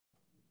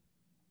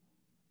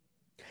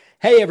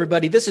Hey,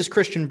 everybody, this is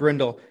Christian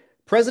Brindle,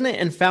 president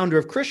and founder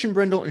of Christian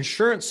Brindle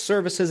Insurance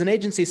Services, an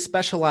agency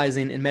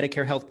specializing in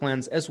Medicare health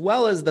plans, as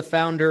well as the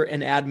founder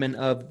and admin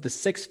of the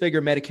Six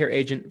Figure Medicare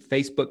Agent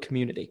Facebook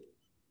community.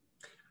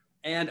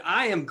 And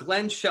I am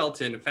Glenn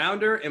Shelton,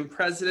 founder and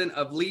president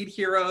of Lead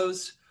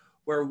Heroes,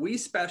 where we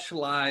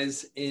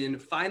specialize in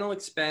final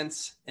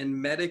expense and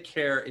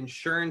Medicare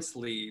insurance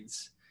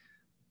leads.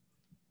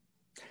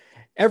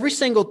 Every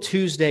single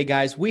Tuesday,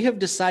 guys, we have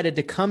decided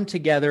to come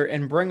together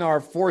and bring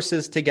our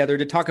forces together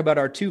to talk about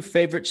our two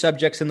favorite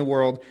subjects in the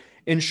world,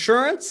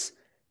 insurance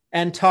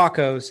and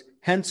tacos.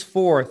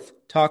 Henceforth,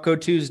 Taco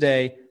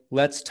Tuesday,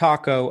 let's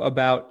taco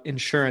about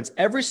insurance.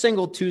 Every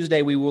single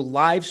Tuesday, we will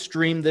live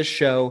stream this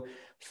show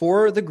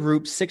for the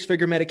group Six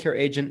Figure Medicare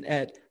Agent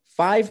at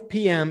 5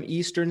 p.m.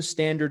 Eastern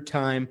Standard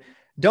Time.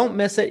 Don't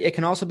miss it. It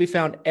can also be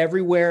found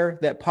everywhere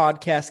that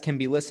podcasts can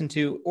be listened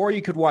to, or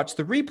you could watch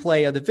the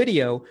replay of the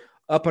video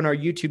up on our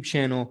YouTube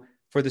channel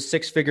for the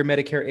Six Figure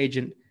Medicare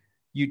Agent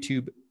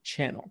YouTube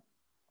channel.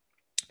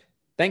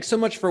 Thanks so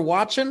much for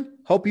watching.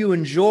 Hope you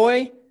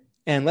enjoy,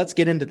 and let's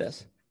get into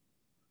this.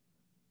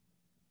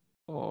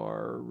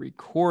 Or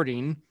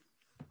recording.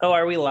 Oh,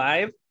 are we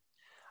live?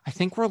 I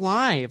think we're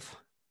live.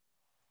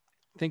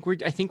 I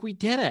think we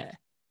did it.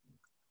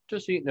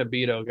 Just eating a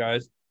burrito,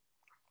 guys.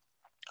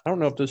 I don't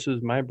know if this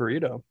is my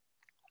burrito.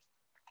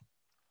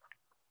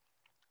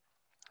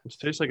 This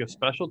tastes like a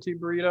specialty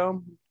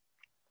burrito.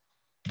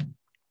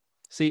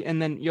 See,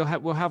 and then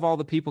we'll have all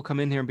the people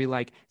come in here and be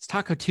like, it's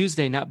Taco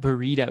Tuesday, not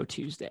Burrito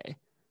Tuesday.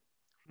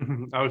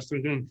 I was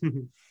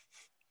thinking,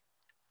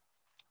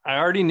 I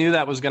already knew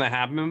that was going to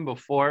happen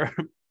before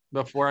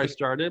I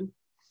started.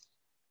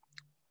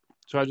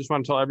 So I just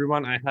want to tell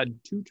everyone I had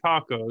 2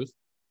 tacos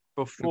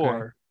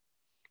before.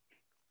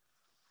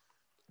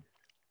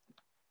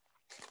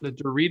 Okay. The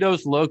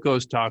Doritos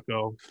Locos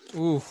taco.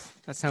 Ooh,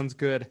 that sounds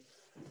good.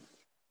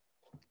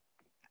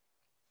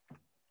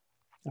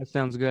 That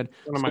sounds good.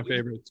 One of my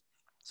favorites.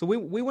 So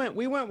we went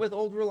with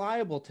Old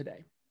Reliable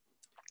today.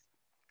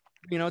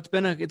 You know, it's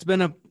been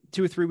a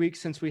 2 or 3 weeks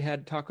since we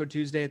had Taco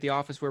Tuesday at the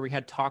office where we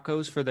had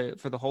tacos for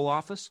the whole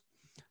office.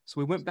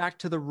 So we went back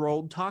to the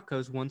rolled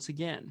tacos once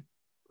again.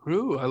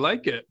 Ooh, I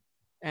like it.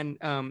 And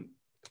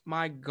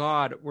my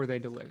God, were they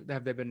delicious?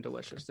 Have they been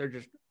delicious? They're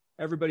just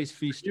everybody's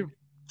feasting.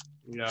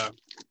 Yeah.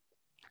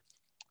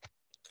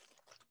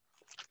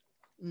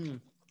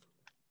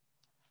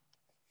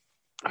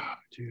 Oh,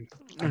 dude.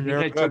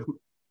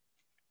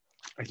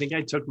 I think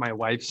I took my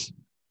wife's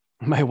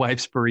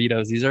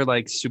burritos. These are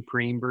like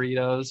supreme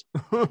burritos.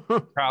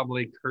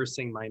 Probably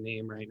cursing my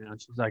name right now.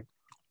 She's like,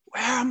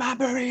 "Where are my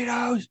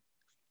burritos?"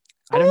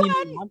 I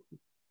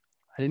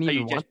didn't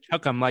even want just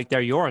took them like they're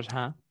yours,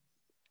 huh?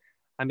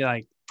 I'd be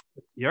like,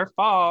 "Your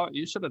fault.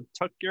 You should have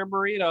took your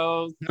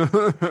burritos."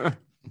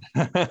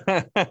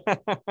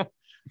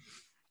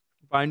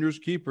 Finders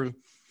keepers.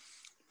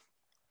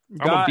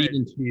 I'm a beef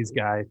and cheese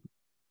guy.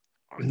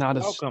 I'm not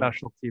a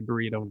specialty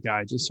burrito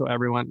guy, just so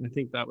everyone, I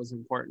think that was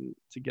important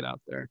to get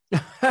out there.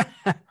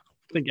 I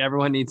think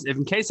everyone needs, if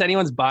in case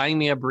anyone's buying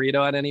me a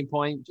burrito at any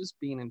point, just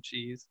bean and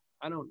cheese.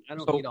 I don't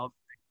need all.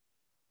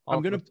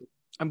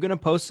 I'm gonna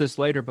post this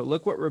later, but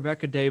look what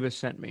Rebecca Davis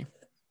sent me.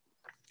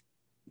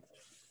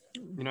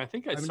 You know, I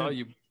think I saw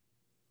you.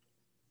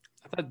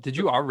 I thought, did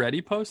you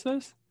already post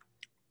this?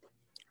 I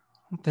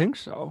don't think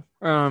so.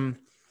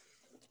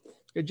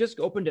 It just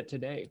opened it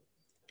today.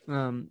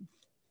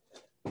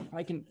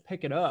 I can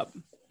pick it up.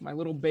 My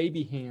little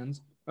baby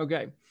hands.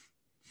 Okay.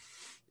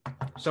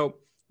 So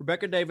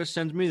Rebecca Davis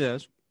sends me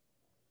this.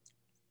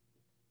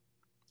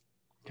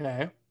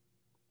 Okay.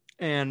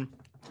 And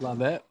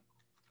love it.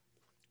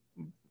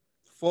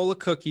 Full of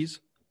cookies.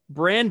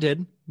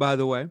 Branded, by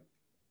the way.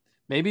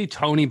 Maybe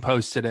Tony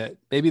posted it.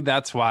 Maybe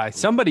that's why.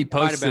 Somebody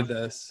posted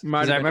this.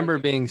 Because I remember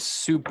being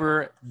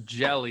super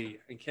jelly.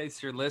 In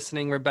case you're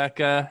listening,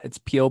 Rebecca, it's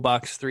P.O.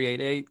 Box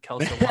 388,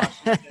 Kelso,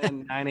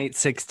 Washington,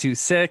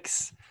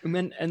 98626.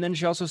 And then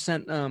she also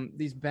sent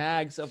these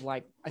bags of,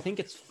 like, I think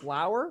it's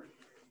flour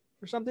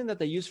or something that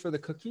they use for the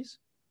cookies.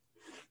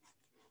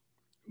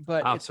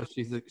 But so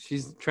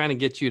she's trying to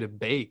get you to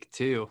bake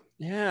too.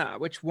 Yeah,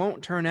 which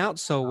won't turn out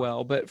so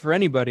well, but for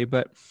anybody.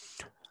 But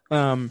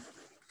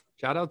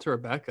shout out to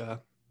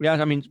Rebecca. Yeah,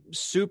 I mean,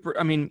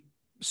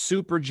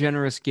 super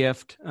generous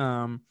gift.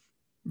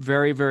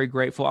 Very, very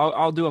grateful.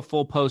 I'll do a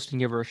full post and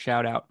give her a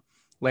shout out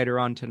later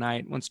on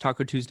tonight once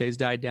Taco Tuesday's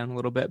died down a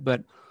little bit.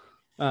 But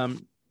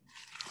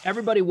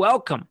everybody,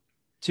 welcome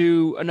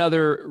to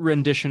another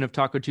rendition of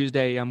Taco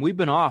Tuesday. We've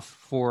been off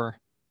for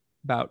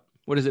about,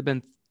 what has it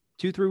been,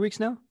 2-3 weeks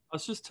now? I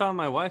was just telling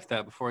my wife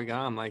that before we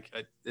got on. Like,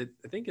 I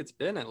think it's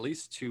been at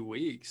least 2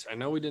 weeks. I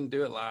know we didn't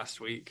do it last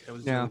week. I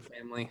was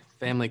doing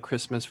family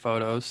Christmas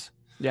photos.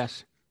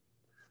 Yes.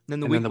 And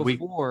then the week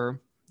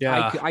before,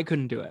 I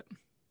couldn't do it.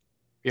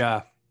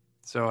 Yeah.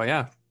 So,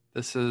 yeah,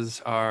 this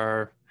is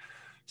our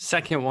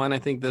second one, I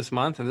think, this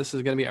month. And this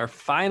is going to be our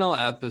final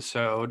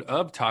episode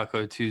of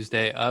Taco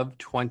Tuesday of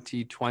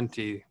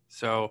 2020.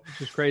 So,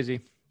 which is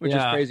crazy.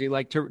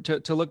 Like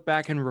to look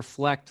back and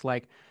reflect,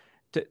 like,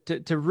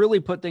 to really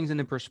put things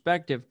into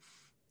perspective,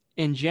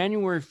 in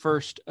January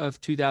 1st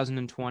of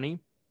 2020,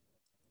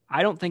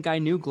 I don't think I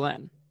knew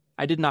Glenn.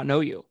 I did not know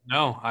you.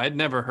 No, I'd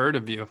never heard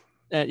of you.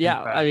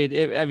 Yeah, I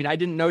mean, I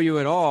didn't know you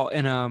at all,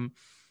 and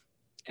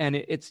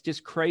it's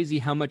just crazy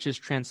how much has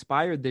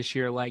transpired this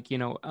year. Like,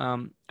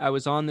 I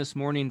was on this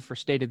morning for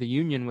State of the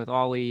Union with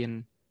Ollie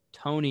and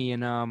Tony,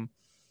 and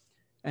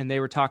they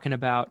were talking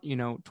about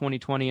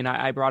 2020, and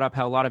I brought up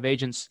how a lot of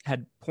agents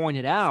had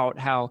pointed out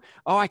how,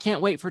 I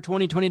can't wait for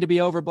 2020 to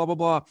be over, blah blah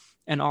blah,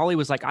 and Ollie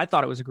was like, I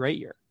thought it was a great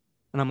year.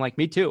 And I'm like,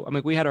 me too. I'm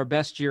like, we had our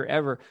best year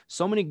ever.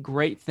 So many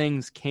great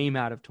things came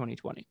out of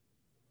 2020.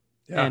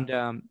 Yeah.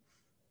 And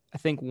I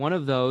think one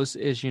of those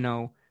is,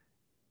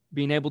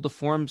 being able to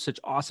form such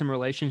awesome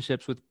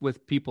relationships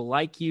with people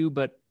like you,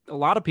 but a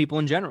lot of people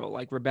in general,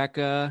 like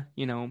Rebecca,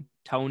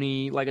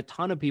 Tony, like a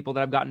ton of people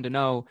that I've gotten to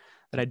know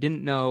that I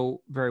didn't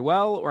know very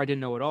well, or I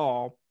didn't know at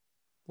all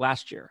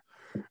last year.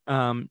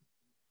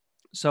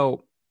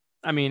 So,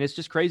 I mean, it's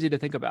just crazy to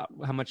think about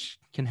how much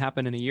can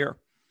happen in a year.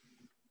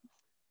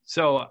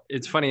 So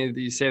it's funny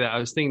that you say that. I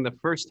was thinking the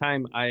first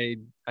time I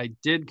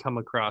did come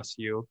across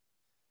you,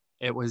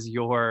 it was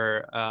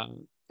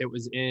it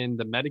was in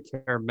the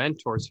Medicare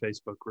Mentors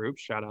Facebook group.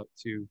 Shout out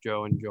to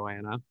Joe and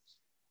Joanna.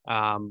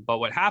 But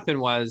what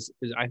happened is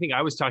I think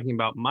I was talking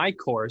about my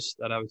course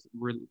that I was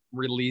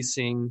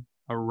releasing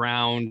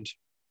around,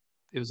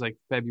 it was like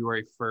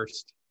February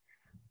 1st.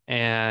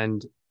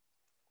 And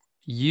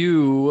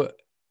you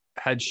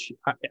had,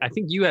 I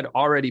think you had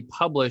already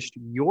published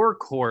your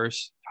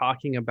course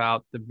talking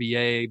about the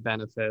VA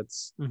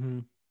benefits. Mm-hmm.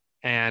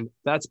 And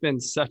that's been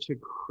such a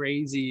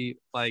crazy,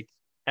 like,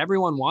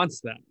 everyone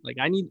wants that. Like,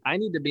 I need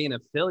to be an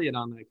affiliate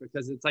on that,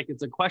 because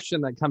it's a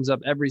question that comes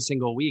up every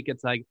single week.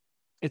 It's like,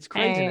 it's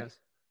craziness.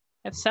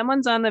 Hey, if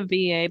someone's on the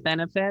VA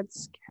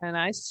benefits, can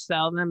I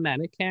sell them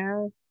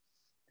Medicare?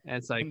 And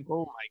it's like,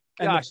 oh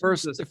my gosh. And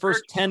the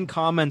first 10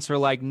 comments are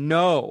like,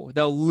 no,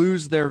 they'll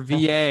lose their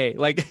VA.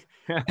 Like,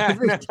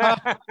 every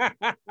time.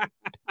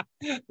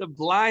 The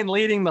blind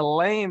leading the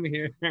lame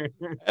here.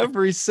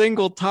 Every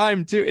single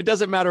time, too. It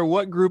doesn't matter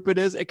what group it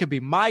is. It could be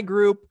my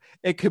group.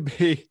 It could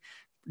be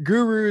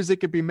gurus. It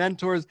could be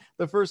mentors.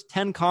 The first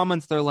 10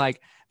 comments, they're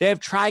like, they have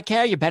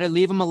TRICARE, you better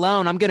leave them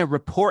alone. I'm going to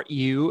report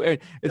you. Or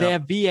they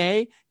have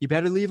VA, you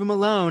better leave them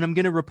alone. I'm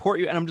going to report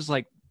you. And I'm just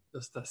like,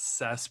 just a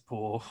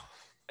cesspool.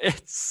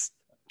 It's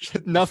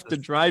enough to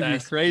drive you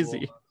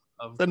crazy.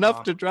 It's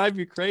enough to drive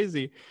you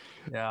crazy.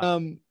 Yeah.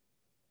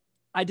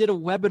 I did a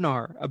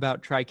webinar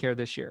about TRICARE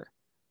this year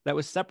that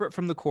was separate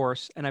from the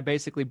course. And I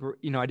basically,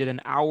 I did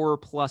an hour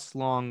plus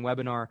long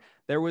webinar.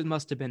 There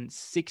must have been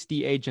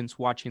 60 agents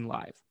watching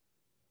live.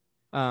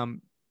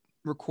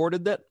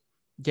 Recorded that,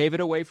 gave it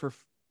away for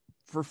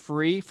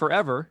free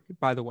forever,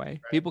 by the way.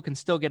 Right. People can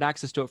still get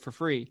access to it for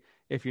free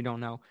if you don't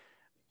know.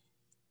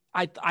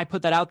 I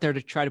put that out there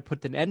to try to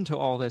put an end to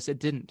all this. It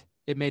didn't.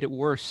 It made it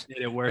worse.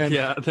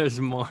 Yeah, there's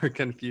more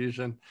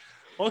confusion.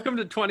 Welcome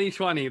to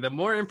 2020. The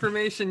more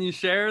information you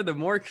share, the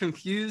more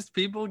confused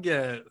people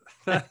get.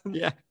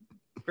 Yeah.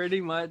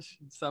 Pretty much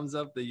sums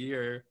up the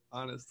year,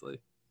 honestly.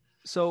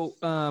 So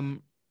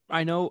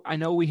I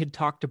know we had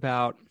talked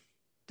about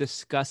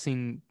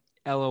discussing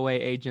LOA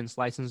agents,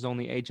 license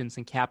only agents,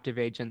 and captive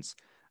agents,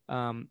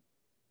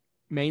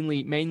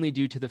 mainly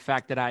due to the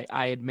fact that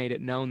I had made it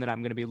known that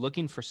I'm going to be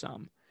looking for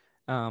some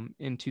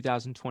in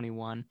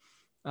 2021.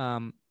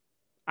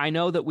 I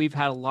know that we've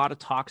had a lot of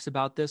talks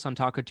about this on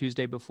Taco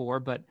Tuesday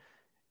before,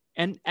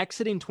 and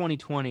exiting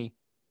 2020,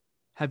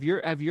 has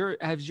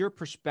your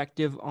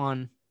perspective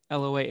on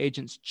LOA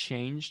agents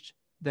changed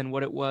than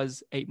what it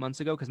was 8 months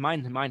ago? Because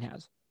mine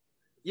has.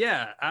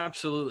 Yeah,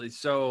 absolutely.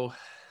 So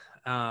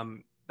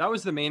that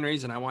was the main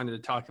reason I wanted to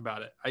talk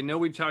about it. I know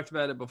we've talked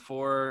about it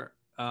before.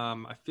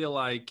 I feel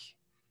like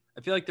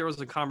there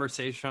was a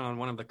conversation on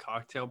one of the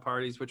cocktail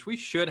parties, which we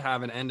should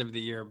have an end of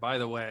the year. By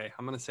the way,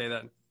 I'm going to say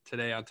that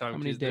today on Taco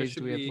Tuesday. How many days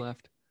do we have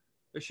left?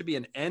 There should be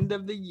an end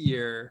of the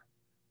year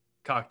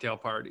cocktail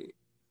party.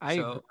 I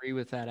agree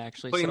with that,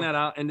 actually. Putting that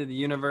out into the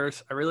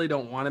universe. I really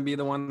don't want to be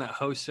the one that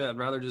hosts it. I'd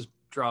rather just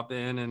drop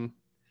in, and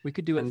we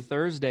could do it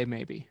Thursday,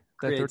 maybe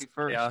the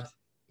 31st. Yeah.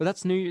 But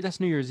that's New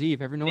Year's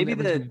Eve. Maybe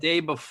the day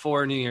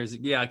before New Year's.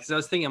 Yeah, because I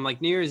was thinking, I'm like,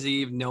 New Year's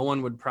Eve, no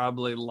one would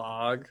probably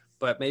log,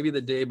 but maybe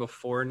the day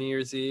before New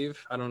Year's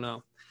Eve. I don't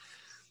know.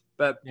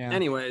 But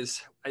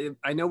anyways,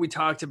 I know we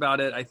talked about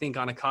it, I think,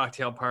 on a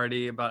cocktail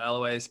party about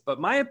LOAs, but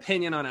my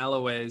opinion on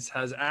LOAs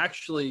has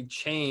actually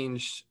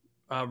changed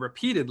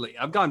repeatedly.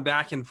 I've gone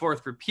back and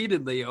forth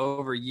repeatedly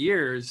over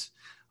years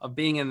of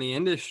being in the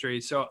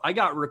industry. So I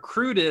got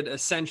recruited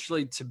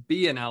essentially to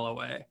be an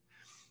LOA.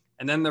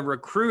 And then the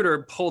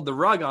recruiter pulled the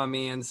rug on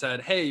me and said,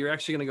 hey, you're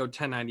actually going to go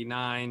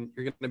 1099.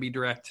 You're going to be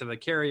direct to the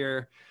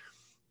carrier.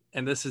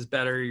 And this is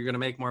better. You're going to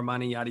make more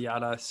money, yada,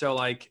 yada. So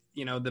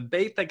the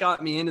bait that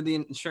got me into the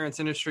insurance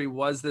industry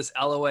was this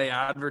LOA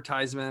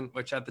advertisement,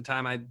 which at the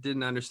time I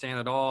didn't understand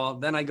at all.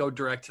 Then I go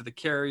direct to the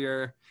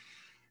carrier.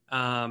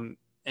 At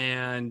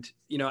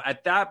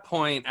that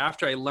point,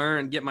 after I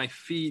get my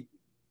feet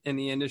in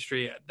the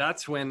industry,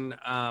 that's when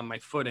my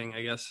footing,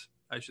 I guess,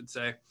 I should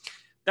say.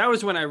 That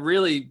was when I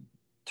really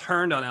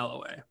turned on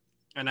LOA.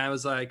 And I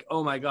was like,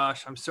 oh my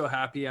gosh, I'm so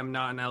happy I'm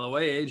not an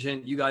LOA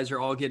agent. You guys are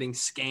all getting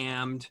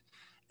scammed.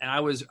 And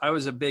I was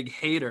a big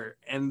hater.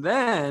 And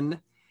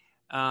then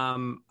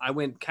I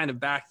went kind of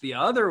back the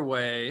other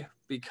way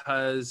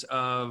because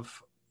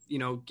of,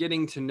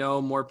 getting to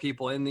know more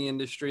people in the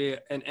industry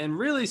and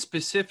really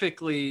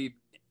specifically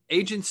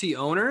agency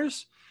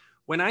owners.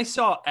 When I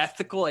saw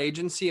ethical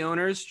agency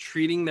owners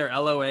treating their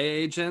LOA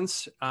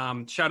agents,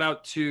 shout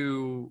out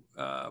to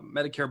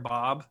Medicare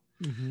Bob,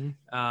 because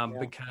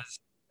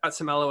I got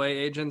some LOA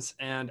agents,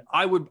 and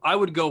I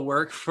would go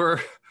work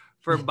for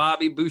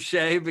Bobby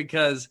Boucher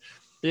because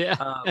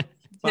Bobby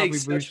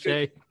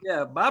Boucher.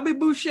 Bobby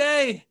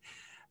Boucher.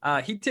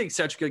 He takes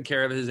such good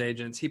care of his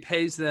agents. He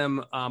pays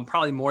them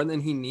probably more than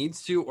he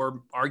needs to,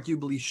 or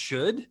arguably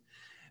should.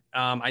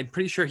 I'm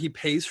pretty sure he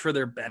pays for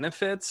their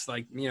benefits,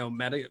 like,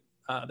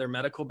 their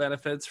medical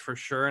benefits for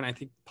sure. And I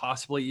think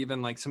possibly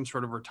even like some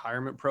sort of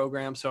retirement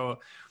program. So,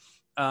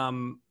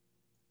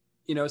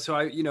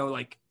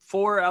 like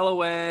for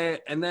LOA,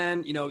 and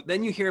then,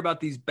 then you hear about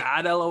these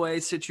bad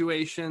LOA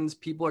situations.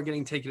 People are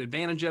getting taken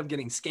advantage of,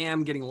 getting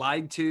scammed, getting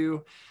lied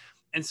to.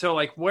 And so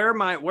like where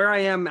I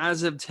am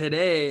as of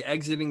today,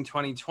 exiting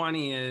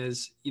 2020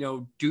 is,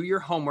 do your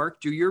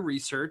homework, do your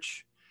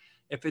research.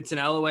 If it's an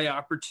LOA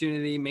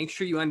opportunity, make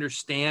sure you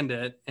understand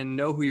it and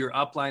know who your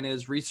upline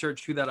is,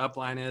 research who that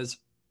upline is.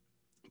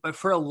 But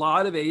for a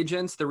lot of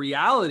agents, the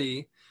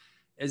reality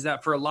is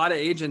that for a lot of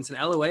agents, an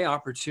LOA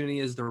opportunity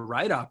is the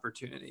right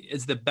opportunity,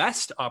 is the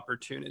best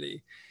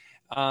opportunity.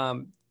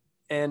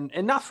 And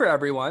not for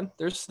everyone.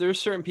 There's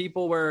certain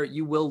people where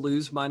you will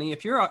lose money.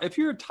 If you're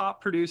a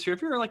top producer,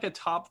 if you're like a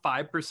top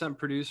 5%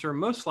 producer,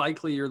 most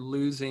likely you're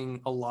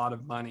losing a lot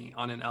of money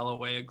on an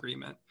LOA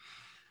agreement.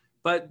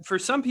 But for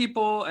some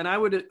people, and I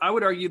would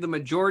argue the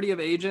majority of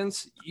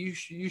agents, you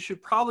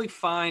should probably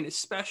find,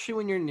 especially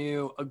when you're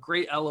new, a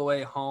great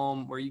LOA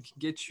home where you can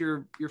get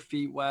your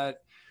feet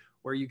wet,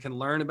 where you can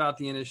learn about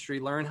the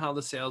industry, learn how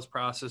the sales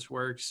process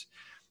works.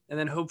 And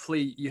then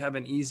hopefully you have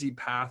an easy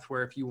path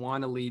where if you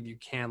want to leave, you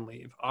can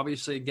leave.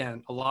 Obviously,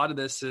 again, a lot of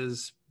this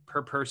is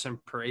per person,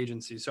 per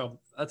agency. So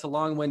that's a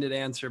long-winded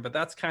answer, but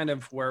that's kind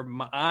of where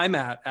I'm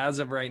at as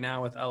of right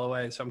now with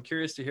LOA. So I'm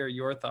curious to hear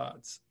your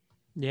thoughts.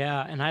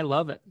 Yeah, and I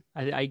love it.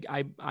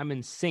 I'm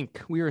in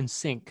sync. We're in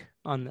sync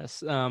on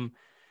this.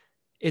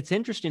 It's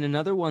interesting.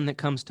 Another one that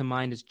comes to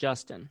mind is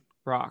Justin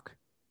Brock.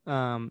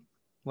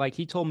 Like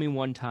he told me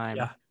one time.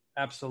 Yeah,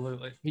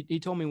 absolutely. He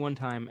told me one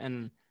time,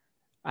 and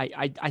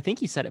I think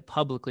he said it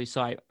publicly.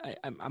 So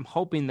I'm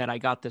hoping that I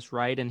got this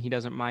right, and he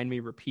doesn't mind me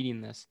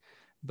repeating this.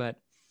 But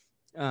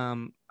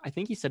I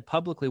think he said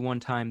publicly one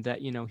time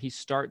that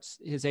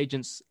his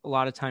agents a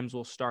lot of times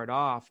will start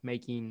off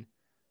making,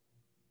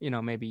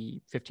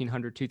 maybe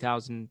 $1,500,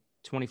 $2,000,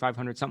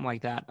 $2,500, something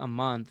like that a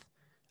month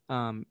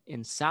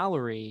in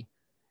salary.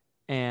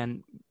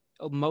 And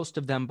most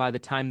of them, by the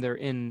time they're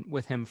in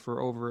with him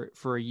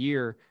for a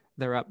year,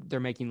 they're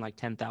making like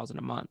 $10,000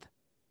 a month,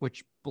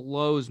 which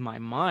blows my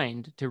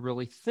mind to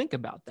really think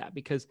about that.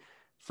 Because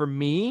for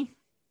me,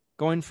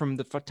 going from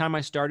the time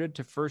I started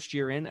to first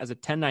year in as a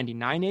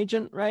 1099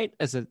 agent, right,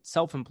 as a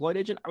self-employed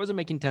agent, I wasn't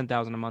making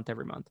 $10,000 a month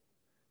every month.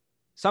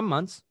 Some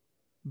months,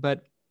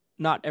 but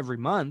not every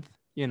month.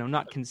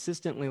 Not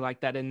consistently like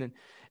that. And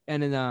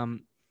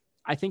then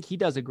I think he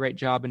does a great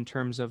job in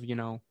terms of,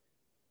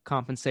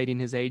 compensating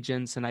his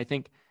agents. And I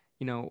think,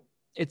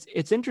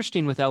 it's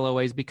interesting with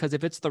LOAs because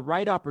if it's the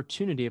right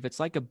opportunity, if it's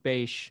like a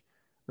Beish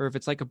or if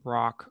it's like a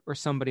Brock or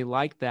somebody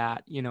like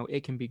that,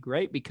 it can be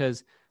great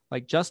because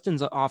like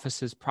Justin's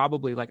office is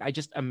probably like, I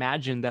just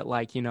imagine that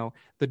like,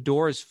 the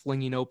door is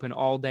flinging open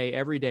all day,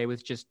 every day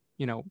with just,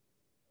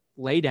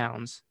 lay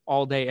downs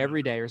all day,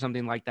 every day or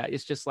something like that.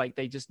 It's just like,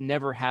 they just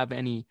never have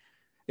any.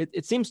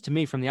 It seems to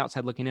me from the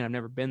outside looking in, I've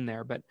never been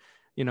there, but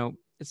it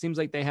seems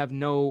like they have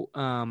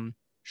no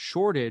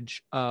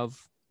shortage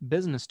of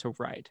business to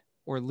write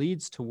or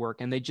leads to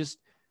work. And they just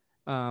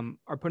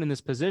are put in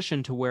this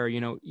position to where,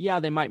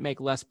 they might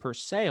make less per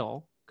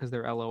sale because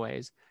they're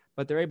LOAs,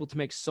 but they're able to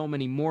make so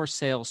many more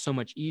sales so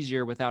much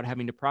easier without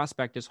having to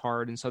prospect as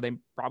hard. And so they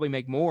probably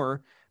make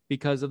more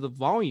because of the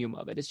volume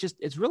of it.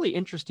 It's really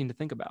interesting to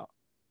think about.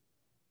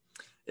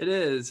 It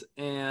is.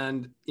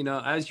 And,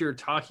 as you're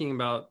talking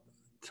about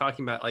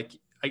like,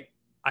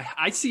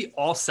 I see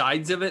all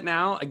sides of it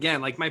now.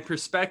 Again, like my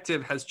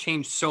perspective has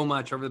changed so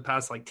much over the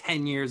past like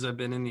 10 years I've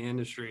been in the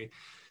industry.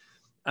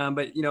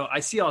 But, I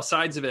see all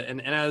sides of it.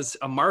 And as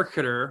a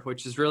marketer,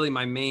 which is really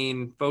my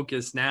main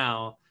focus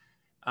now,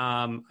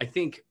 I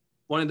think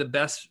one of the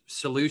best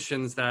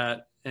solutions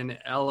that an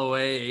LOA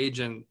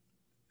agent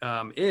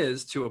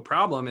is to a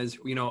problem is,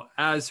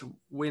 as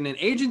when an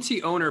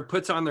agency owner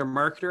puts on their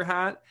marketer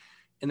hat,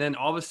 and then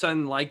all of a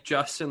sudden, like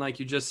Justin, like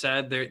you just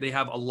said, they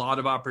have a lot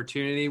of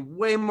opportunity,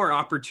 way more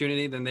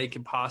opportunity than they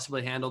could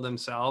possibly handle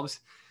themselves.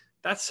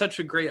 That's such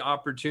a great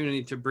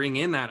opportunity to bring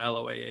in that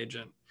LOA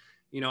agent.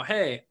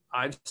 Hey,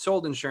 I've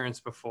sold insurance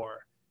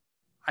before.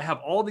 I have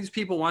all these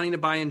people wanting to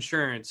buy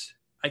insurance.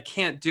 I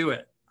can't do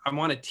it. I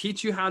want to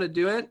teach you how to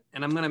do it,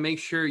 and I'm going to make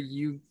sure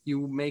you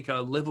make a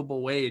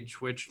livable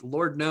wage, which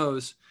Lord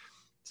knows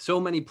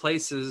so many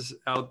places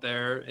out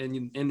there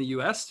in the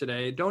US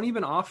today don't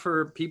even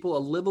offer people a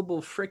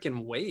livable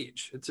freaking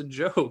wage. It's a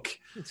joke.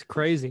 It's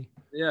crazy.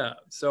 Yeah.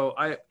 So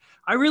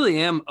I really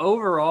am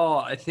overall,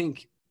 I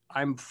think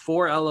I'm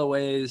for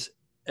LOAs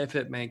if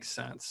it makes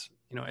sense,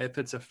 if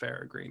it's a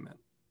fair agreement.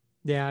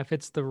 Yeah. If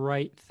it's the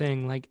right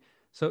thing, like,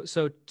 so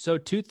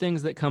two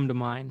things that come to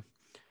mind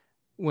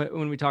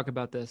when we talk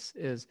about this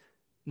is,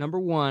 number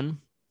one,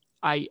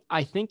 I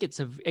think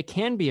it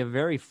can be a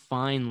very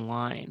fine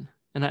line.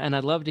 And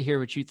I'd love to hear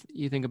what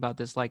you think about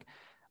this. Like,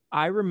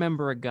 I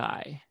remember a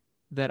guy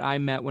that I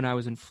met when I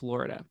was in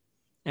Florida,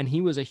 and he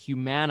was a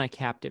Humana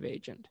captive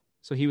agent.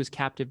 So he was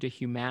captive to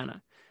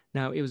Humana.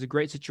 Now, it was a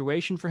great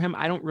situation for him.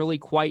 I don't really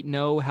quite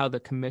know how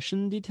the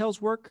commission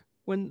details work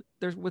when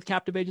there's with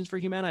captive agents for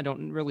Humana. I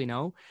don't really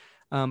know.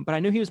 But I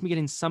knew he was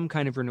getting some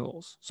kind of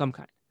renewals, some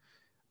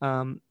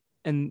kind.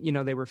 And,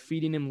 they were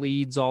feeding him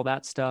leads, all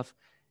that stuff.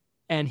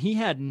 And he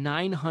had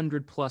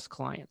 900 plus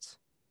clients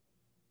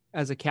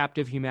as a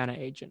captive Humana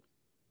agent.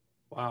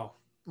 Wow.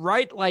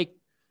 Right? Like,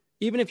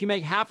 even if you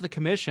make half the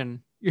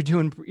commission you're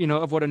doing,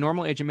 of what a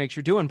normal agent makes,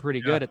 you're doing pretty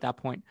good at that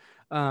point.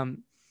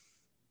 And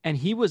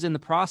he was in the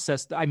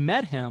process. I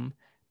met him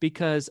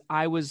because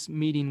I was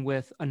meeting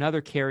with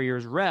another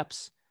carrier's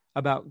reps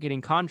about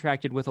getting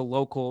contracted with a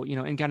local,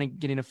 and kind of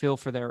getting a feel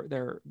for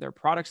their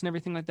products and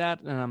everything like that.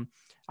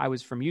 I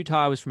was from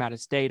Utah. I was from out of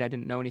state. I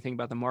didn't know anything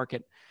about the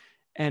market.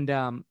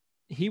 And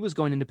he was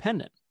going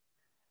independent.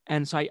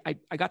 And so I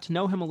got to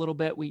know him a little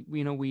bit.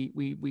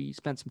 We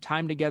spent some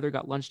time together,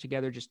 got lunch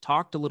together, just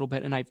talked a little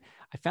bit. And I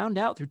found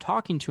out through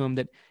talking to him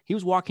that he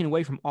was walking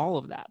away from all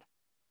of that.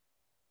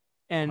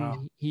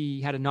 And he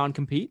had a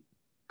non-compete,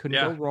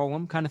 couldn't go roll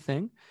him, kind of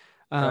thing.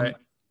 Right.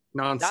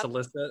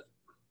 Non-solicit.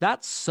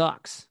 That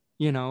sucks.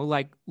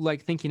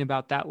 Like thinking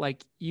about that,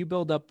 like you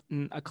build up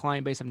a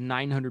client base of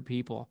 900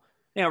 people.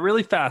 Yeah,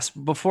 really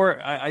fast. Before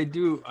I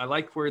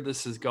like where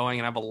this is going,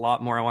 and I have a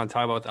lot more I want to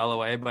talk about with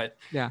LOA. But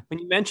when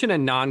you mention a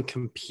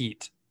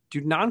non-compete,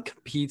 do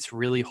non-competes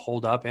really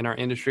hold up in our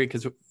industry?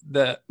 Because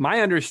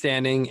my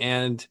understanding,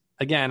 and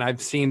again,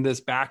 I've seen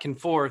this back and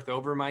forth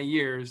over my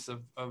years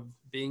of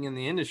being in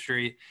the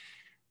industry.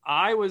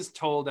 I was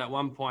told at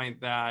one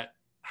point that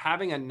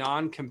having a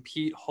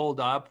non-compete hold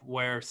up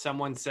where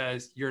someone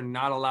says you're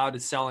not allowed to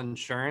sell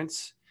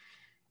insurance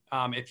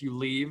if you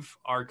leave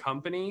our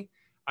company,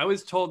 I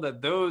was told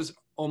that those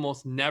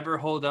almost never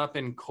hold up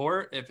in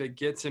court if it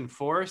gets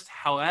enforced.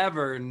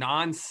 However,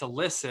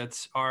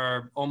 non-solicits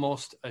are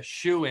almost a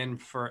shoo-in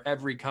for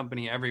every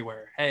company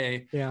everywhere.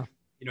 Hey,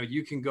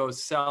 you can go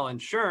sell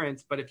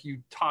insurance, but if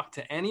you talk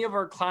to any of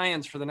our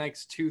clients for the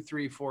next 2,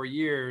 3, 4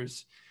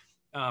 years,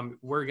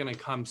 we're going to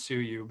come sue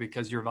you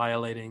because you're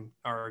violating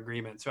our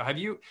agreement. So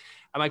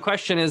my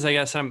question is, I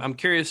guess I'm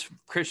curious,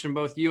 Christian,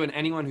 both you and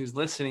anyone who's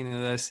listening to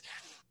this,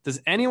 does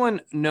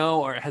anyone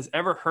know or has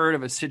ever heard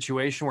of a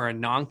situation where a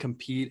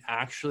non-compete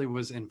actually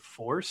was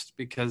enforced?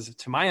 Because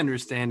to my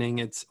understanding,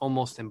 it's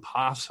almost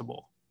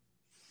impossible.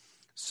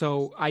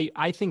 So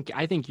I think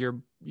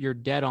you're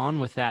dead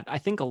on with that. I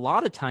think a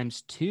lot of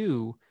times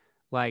too,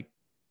 like,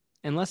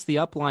 unless the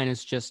upline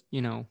is just,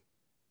 in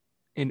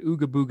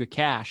ooga booga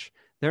cash,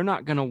 they're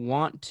not going to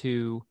want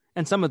to,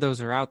 and some of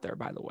those are out there,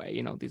 by the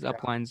way, these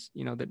uplines,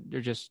 that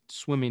they're just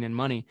swimming in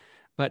money.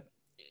 But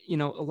a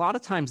lot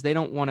of times they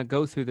don't want to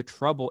go through the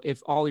trouble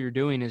if all you're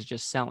doing is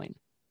just selling.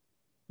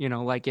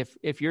 Like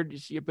if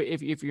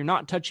you're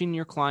not touching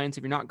your clients,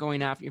 if you're not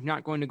going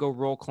to go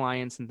roll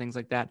clients and things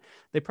like that,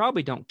 they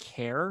probably don't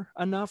care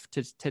enough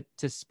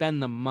to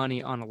spend the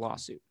money on a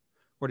lawsuit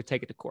or to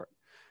take it to court.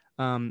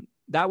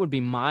 That would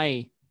be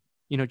my,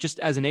 just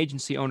as an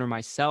agency owner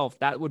myself,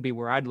 that would be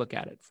where I'd look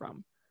at it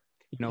from.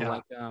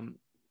 Like,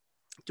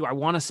 do I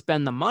want to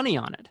spend the money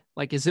on it?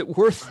 Like, is it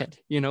worth it?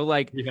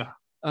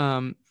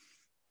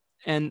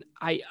 And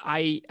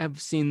I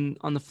have seen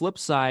on the flip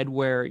side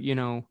where,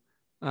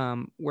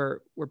 where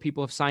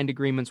people have signed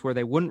agreements where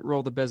they wouldn't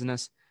roll the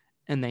business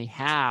and they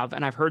have,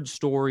 and I've heard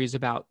stories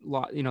about,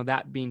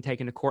 that being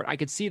taken to court. I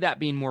could see that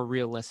being more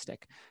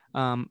realistic.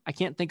 I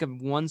can't think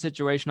of one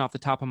situation off the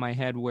top of my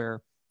head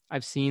where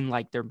I've seen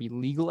like there be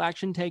legal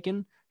action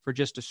taken for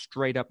just a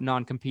straight up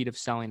non-compete of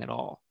selling at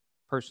all.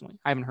 Personally,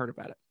 I haven't heard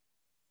about it.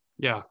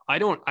 Yeah,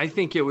 I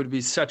think it would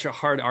be such a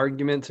hard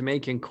argument to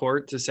make in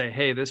court to say,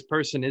 hey, this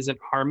person isn't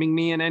harming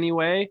me in any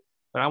way,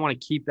 but I want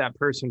to keep that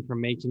person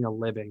from making a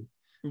living,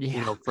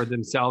 for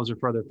themselves or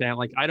for their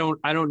family. Like, I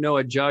don't know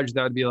a judge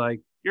that would be like,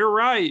 you're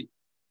right.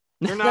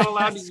 You're not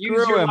allowed to use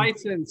your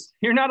license.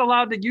 You're not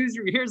allowed to use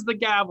here's the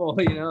gavel,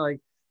 like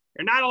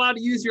you're not allowed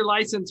to use your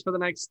license for the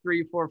next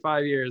 3, 4,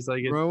 5 years.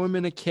 Like, throw him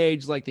in a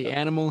cage like the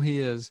animal he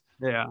is.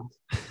 Yeah.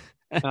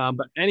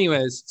 But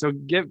anyways, to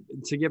get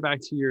back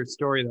to your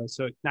story though,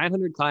 so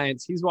 900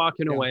 clients, he's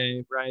walking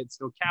away, right?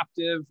 So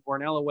captive or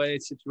an LOA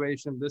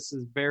situation, this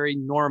is very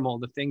normal.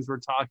 The things we're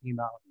talking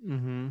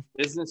about,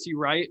 business you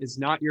write is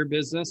not your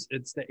business.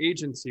 It's the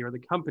agency or the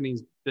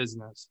company's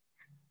business.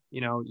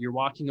 You're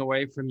walking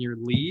away from your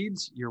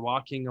leads, you're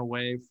walking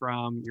away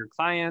from your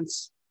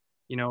clients,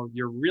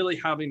 you're really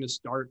having to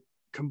start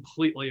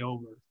completely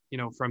over,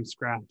 from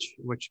scratch,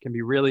 which can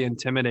be really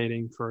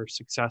intimidating for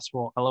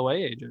successful LOA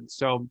agents.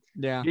 So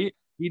yeah,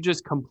 he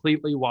just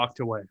completely walked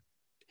away.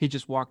 He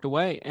just walked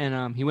away,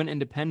 and he went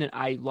independent.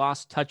 I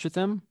lost touch with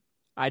him.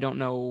 I don't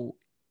know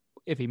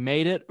if he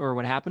made it or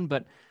what happened,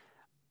 but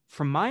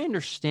from my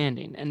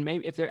understanding, and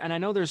maybe and I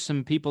know there's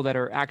some people that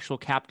are actual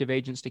captive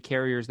agents to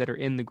carriers that are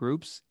in the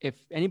groups. If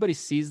anybody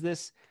sees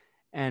this,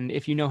 and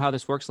if you know how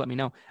this works, let me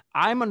know.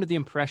 I'm under the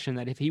impression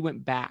that if he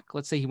went back,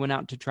 let's say he went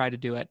out to try to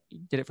do it,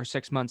 did it for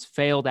 6 months,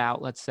 failed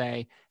out, let's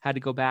say, had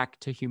to go back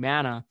to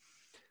Humana,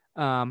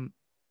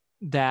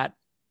 that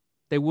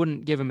they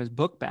wouldn't give him his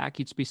book back.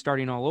 He'd be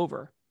starting all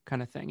over,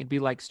 kind of thing. It'd be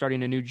like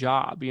starting a new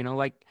job,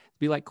 like it'd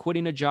be like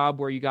quitting a job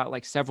where you got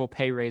like several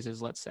pay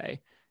raises, let's say,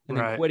 and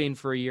then quitting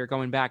for a year,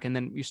 going back, and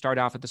then you start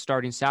off at the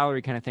starting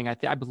salary kind of thing.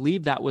 I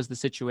believe that was the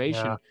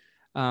situation.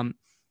 Yeah.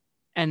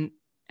 And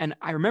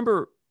I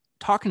remember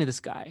talking to this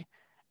guy,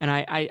 and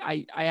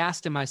I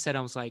asked him, I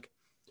was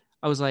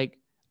like,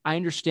 I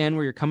understand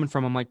where you're coming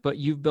from. I'm like, but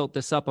you've built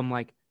this up. I'm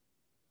like,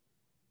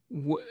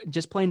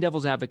 just playing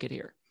devil's advocate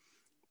here.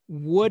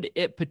 Would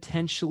it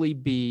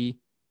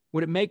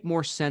make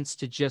more sense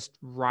to just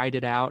ride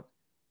it out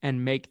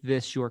and make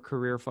this your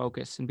career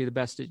focus and be the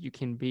best that you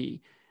can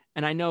be?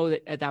 And I know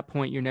that at that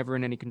point, you're never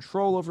in any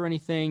control over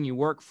anything. You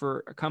work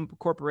for a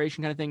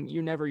corporation kind of thing.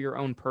 You're never your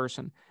own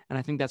person. And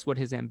I think that's what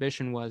his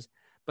ambition was.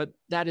 But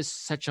that is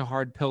such a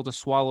hard pill to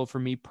swallow for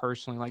me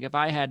personally. Like if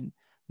I had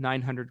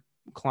 900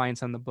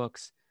 clients on the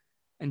books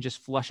and just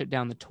flush it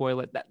down the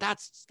toilet,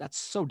 that's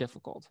so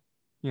difficult,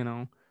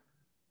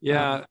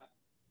 Yeah.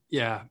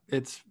 Yeah.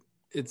 It's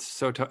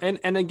so tough.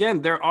 And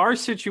again, there are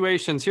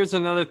situations. Here's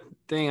another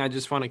thing I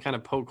just want to kind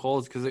of poke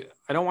holes because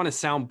I don't want to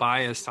sound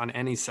biased on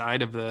any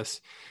side of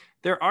this.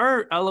 There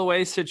are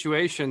LOA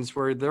situations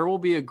where there will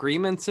be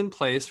agreements in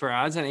place where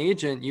as an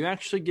agent, you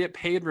actually get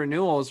paid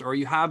renewals or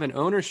you have an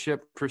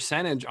ownership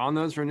percentage on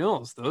those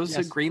renewals. Those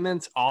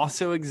agreements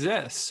also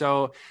exist.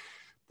 So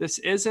this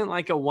isn't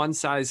like a one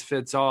size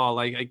fits all.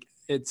 Like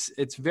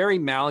it's very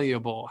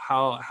malleable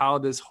how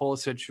this whole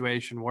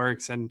situation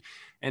works. And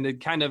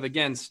it kind of,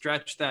 again,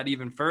 stretch that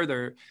even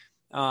further.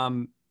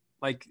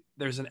 Like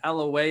there's an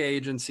LOA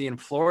agency in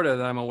Florida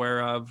that I'm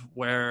aware of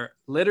where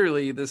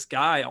literally this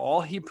guy,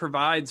 all he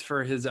provides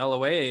for his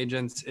LOA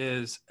agents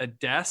is a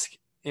desk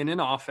in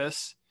an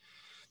office,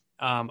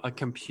 a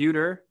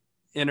computer,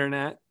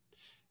 internet.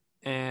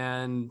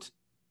 And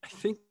I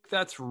think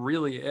that's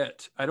really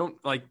it. I don't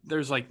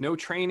there's no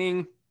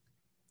training,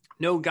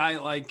 no guy,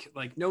 like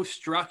no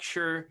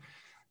structure.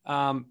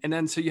 And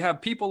then, so you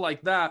have people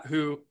like that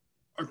who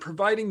are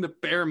providing the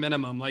bare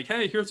minimum, like,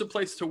 hey, here's a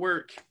place to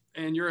work.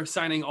 And you're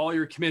assigning all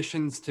your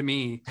commissions to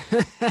me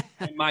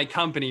and my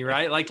company,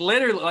 right? Like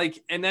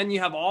literally, and then you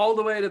have all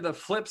the way to the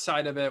flip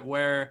side of it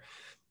where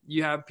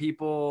you have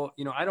people,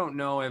 I don't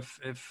know if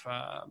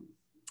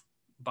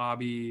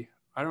Bobby,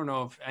 I don't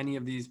know if any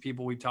of these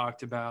people we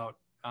talked about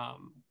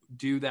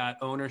do that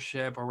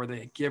ownership or where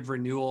they give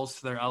renewals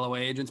to their LOA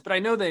agents, but I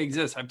know they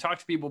exist. I've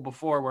talked to people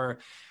before where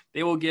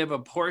they will give a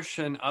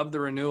portion of the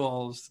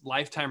renewals,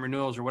 lifetime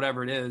renewals or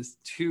whatever it is,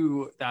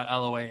 to that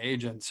LOA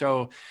agent.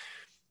 So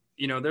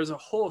there's a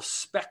whole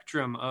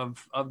spectrum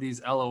of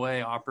these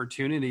LOA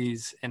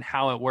opportunities and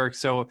how it works.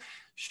 So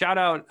shout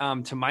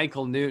out to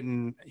Michael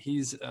Newton.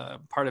 He's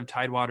part of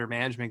Tidewater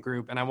Management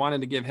Group. And I wanted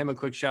to give him a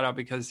quick shout out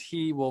because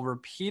he will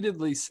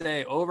repeatedly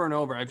say over and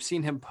over, I've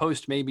seen him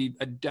post maybe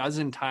a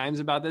dozen times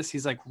about this.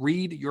 He's like,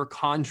 read your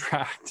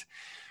contract,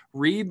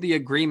 read the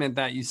agreement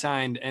that you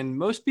signed. And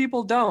most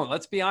people don't.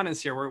 Let's be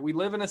honest here. We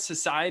live in a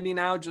society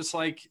now, just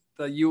like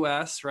the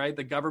US, right?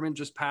 The government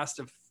just passed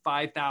a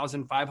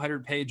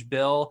 5,500 page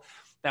bill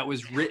that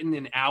was written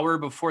an hour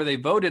before they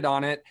voted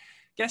on it.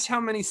 Guess how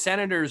many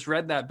senators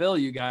read that bill,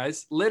 you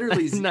guys?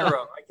 Literally zero. No.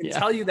 I can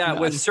tell you that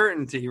with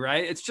certainty,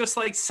 right? It's just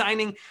like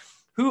signing.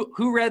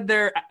 Who read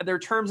their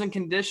terms and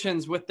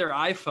conditions with their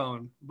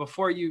iPhone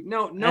before you?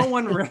 No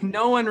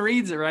one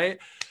reads it, right?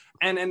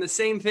 And the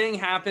same thing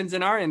happens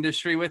in our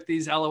industry with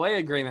these LOA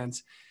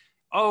agreements.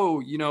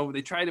 Oh,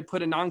 they try to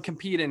put a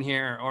non-compete in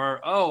here, or,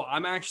 oh,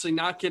 I'm actually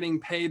not getting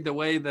paid the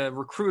way the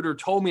recruiter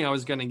told me I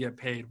was going to get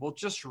paid. Well,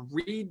 just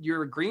read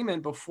your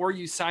agreement before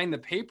you sign the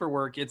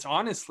paperwork. It's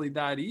honestly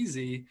that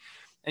easy.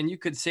 And you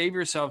could save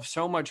yourself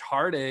so much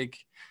heartache.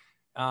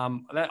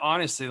 That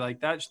honestly,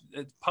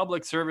 it's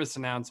public service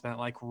announcement,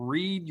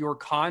 read your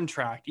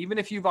contract. Even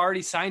if you've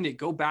already signed it,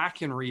 go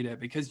back and read it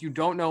because you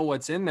don't know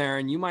what's in there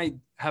and you might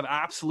have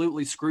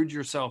absolutely screwed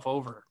yourself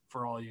over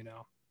for all you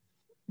know.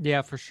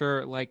 Yeah, for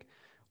sure.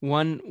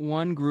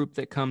 One group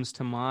that comes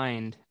to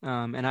mind,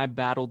 and I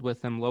battled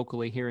with them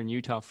locally here in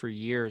Utah for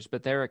years,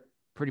 but they're a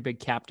pretty big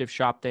captive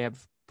shop. They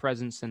have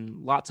presence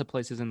in lots of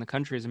places in the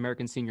country as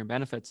American Senior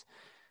Benefits.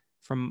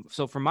 From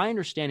my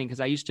understanding, because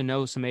I used to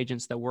know some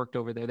agents that worked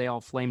over there, they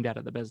all flamed out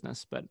of the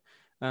business. But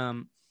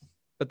the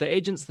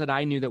agents that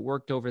I knew that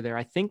worked over there,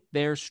 I think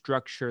their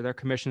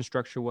commission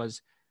structure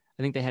was,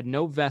 I think they had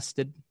no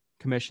vested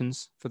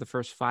commissions for the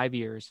first 5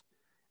 years.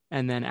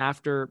 And then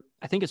after,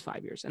 I think it's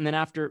 5 years. And then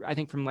after, I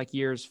think from like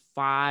years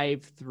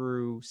 5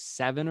 through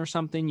 7 or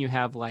something, you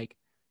have like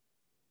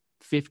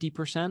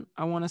 50%,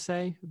 I want to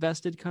say,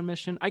 vested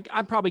commission.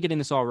 I'm probably getting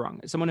this all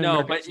wrong.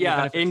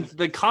 You're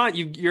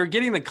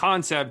getting the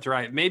concept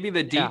right. Maybe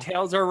the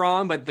details are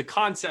wrong, but the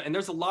concept, and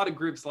there's a lot of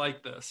groups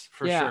like this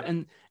for sure.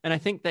 And I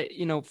think that,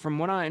 from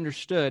what I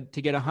understood,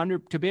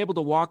 to be able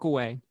to walk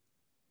away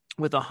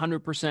with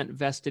 100%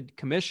 vested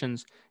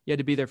commissions, you had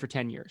to be there for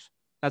 10 years.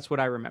 That's what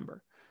I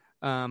remember.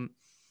 And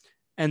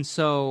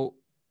so,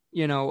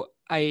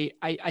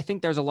 I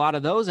think there's a lot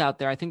of those out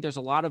there. I think there's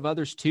a lot of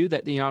others too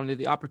that, the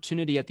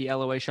opportunity at the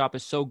LOA shop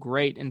is so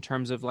great in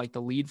terms of like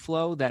the lead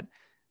flow that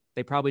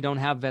they probably don't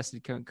have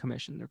vested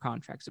commission in their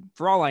contracts.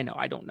 For all I know,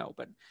 I don't know,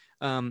 but,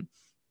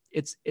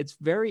 it's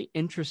very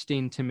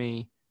interesting to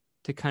me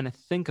to kind of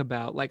think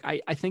about, like,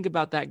 I think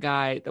about that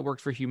guy that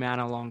worked for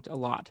Humana a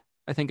lot.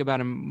 I think about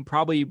him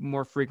probably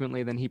more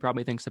frequently than he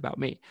probably thinks about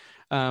me.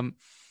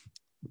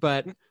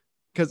 But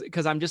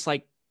cause I'm just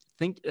like,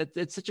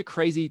 it's such a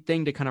crazy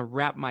thing to kind of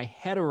wrap my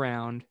head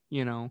around.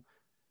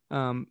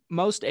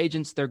 Most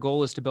agents, their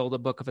goal is to build a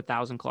book of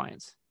 1,000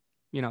 clients.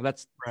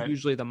 That's right.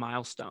 Usually the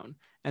milestone.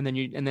 And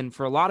then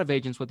for a lot of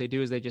agents, what they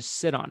do is they just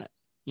sit on it,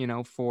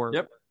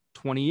 for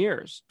 20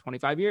 years,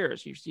 25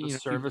 years.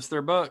 Service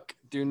their book,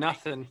 do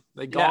nothing.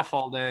 They golf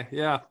all day.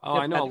 Yeah. Oh,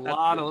 I know a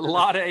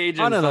lot of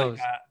agents like those.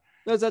 That.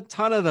 There's a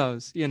ton of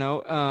those,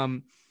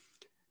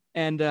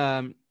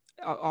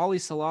 Ollie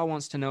Salah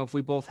wants to know if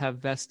we both have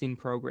vesting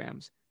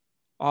programs.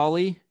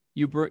 Ollie,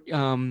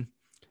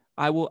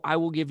 I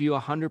will give you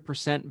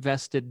 100%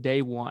 vested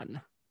day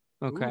one.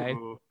 Okay.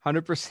 Ooh.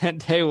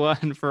 100% day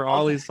one for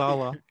Ollie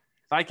Salah.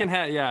 If I can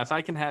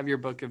have your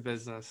book of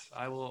business,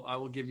 I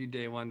will give you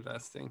day one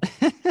vesting.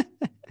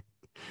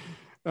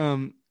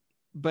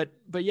 But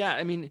yeah,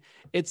 I mean,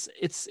 it's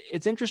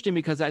interesting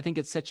because I think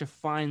it's such a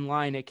fine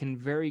line. It can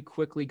very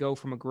quickly go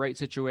from a great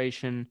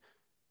situation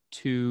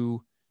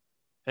to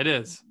it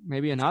is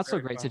maybe a not so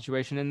great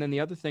situation. And then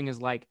the other thing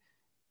is like,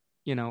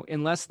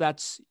 unless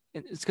it's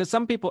because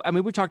some people, I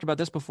mean, we talked about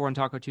this before on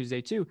Taco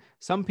Tuesday too.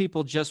 Some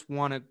people just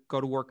want to go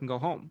to work and go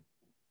home.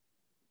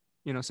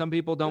 Some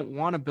people don't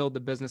want to build the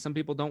business. Some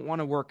people don't want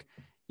to work.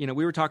 We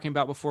were talking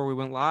about before we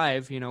went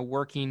live,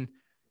 working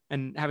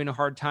and having a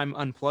hard time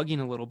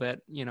unplugging a little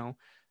bit.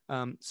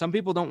 Some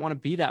people don't want to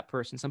be that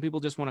person. Some people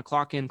just want to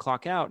clock in,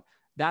 clock out.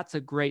 That's a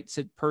great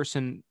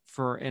person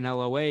for an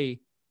LOA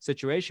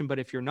situation. But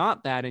if you're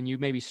not that, and you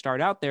maybe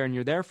start out there and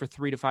you're there for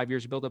 3 to 5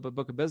 years to build up a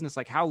book of business,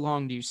 like how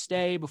long do you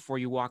stay before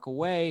you walk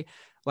away?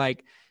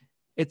 Like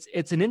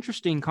it's an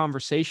interesting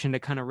conversation to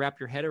kind of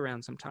wrap your head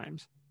around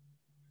sometimes.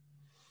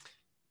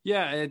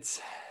 Yeah. It's,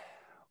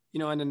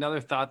 and another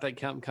thought that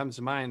comes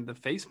to mind, the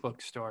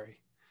Facebook story.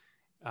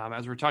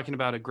 As we're talking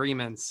about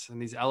agreements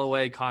and these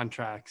LOA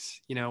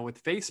contracts,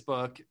 with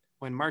Facebook,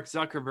 when Mark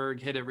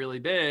Zuckerberg hit it really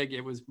big,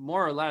 it was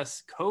more or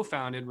less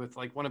co-founded with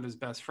like one of his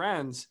best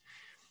friends.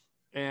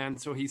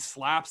 And so he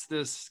slaps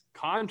this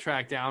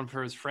contract down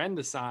for his friend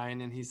to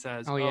sign. And he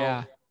says,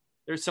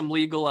 there's some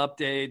legal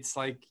updates,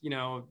 like,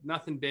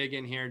 nothing big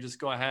in here. Just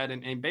go ahead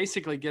and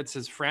basically gets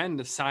his friend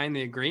to sign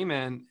the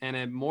agreement. And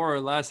it more or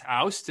less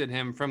ousted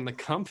him from the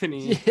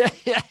company.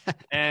 Yeah.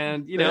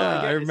 And, again,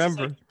 I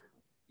remember. Like,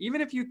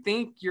 even if you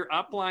think your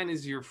upline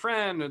is your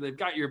friend or they've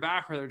got your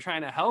back or they're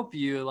trying to help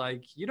you,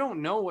 like, you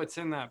don't know what's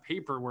in that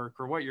paperwork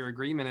or what your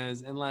agreement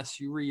is unless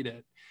you read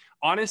it.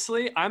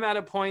 Honestly, I'm at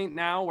a point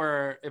now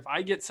where if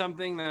I get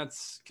something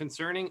that's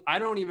concerning, I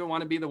don't even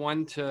want to be the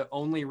one to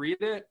only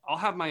read it. I'll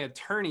have my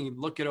attorney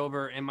look it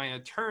over, and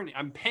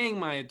I'm paying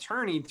my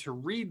attorney to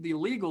read the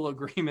legal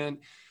agreement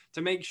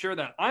to make sure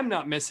that I'm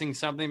not missing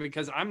something,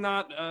 because I'm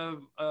not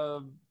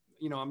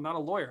I'm not a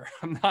lawyer.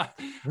 I'm not,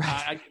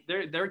 right.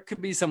 There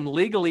could be some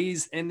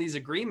legalese in these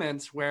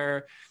agreements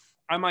where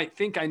I might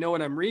think I know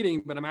what I'm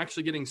reading, but I'm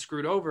actually getting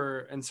screwed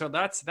over. And so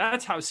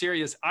that's how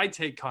serious I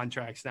take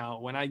contracts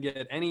now. When I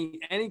get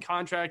any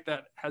contract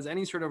that has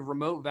any sort of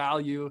remote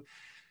value,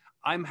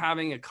 I'm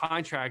having a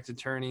contract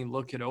attorney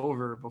look it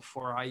over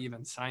before I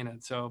even sign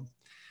it. So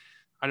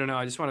I don't know.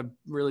 I just want to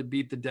really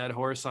beat the dead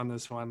horse on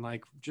this one.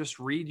 Like, just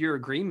read your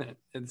agreement.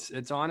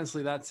 It's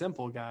honestly that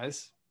simple,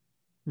 guys.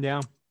 Yeah.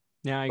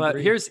 Yeah, but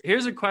here's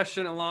a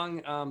question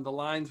along the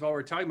lines while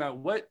we're talking about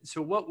what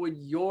would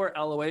your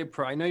LOA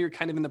pro? I know you're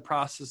kind of in the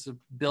process of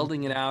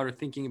building it out or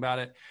thinking about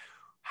it.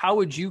 How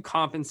would you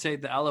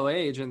compensate the LOA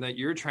agent that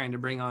you're trying to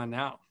bring on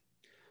now?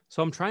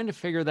 So I'm trying to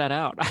figure that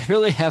out. I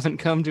really haven't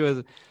come to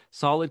a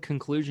solid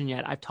conclusion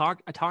yet. I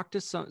talked to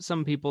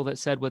some people that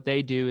said what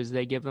they do is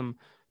they give them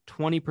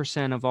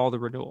 20% of all the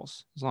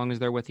renewals as long as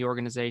they're with the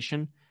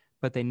organization,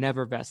 but they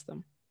never vest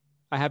them.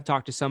 I have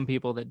talked to some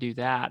people that do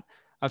that.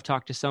 I've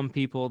talked to some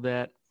people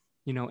that,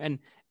 and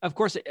of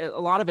course, a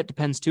lot of it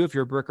depends too, if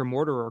you're a brick or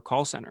mortar or a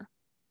call center.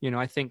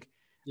 I think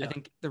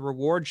the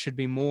reward should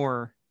be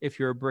more if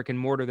you're a brick and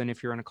mortar than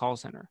if you're in a call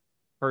center,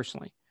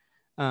 personally.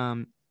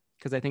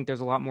 Because I think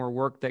there's a lot more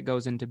work that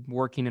goes into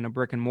working in a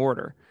brick and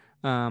mortar.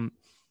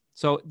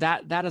 So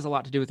that has a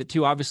lot to do with it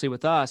too. Obviously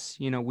with us,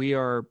 we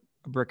are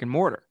a brick and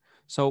mortar.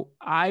 So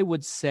I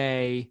would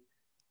say,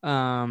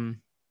 I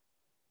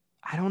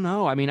don't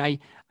know. I mean, I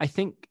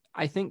think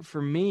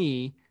for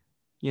me,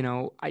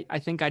 I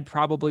think I'd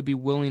probably be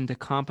willing to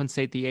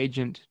compensate the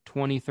agent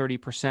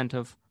 20-30%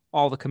 of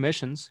all the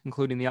commissions,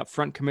 including the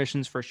upfront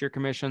commissions, first year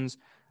commissions,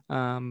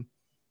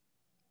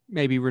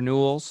 maybe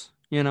renewals,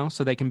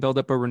 so they can build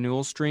up a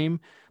renewal stream.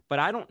 But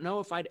I don't know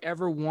if I'd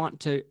ever want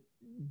to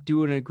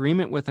do an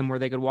agreement with them where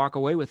they could walk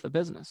away with the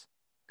business,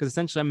 because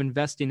essentially I'm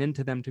investing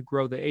into them to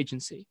grow the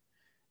agency.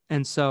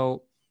 And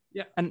so,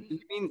 yeah. And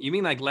you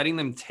mean like letting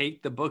them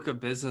take the book of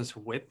business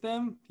with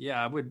them?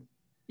 Yeah, I would.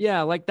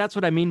 Yeah. Like that's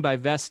what I mean by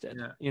vested,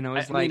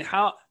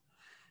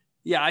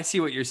 I see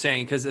what you're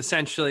saying. Cause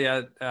essentially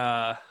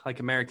like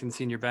American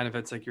Senior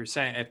Benefits, like you're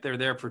saying, if they're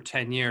there for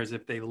 10 years,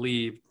 if they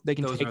leave, they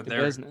can take the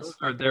business.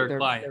 Or their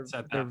clients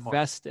at that they're point.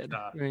 Vested,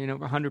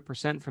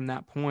 100% from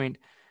that point.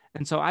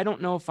 And so I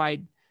don't know if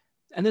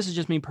and this is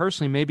just me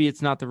personally, maybe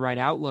it's not the right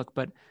outlook,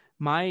 but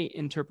my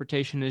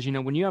interpretation is,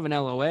 when you have an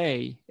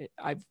LOA,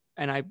 I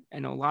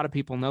know a lot of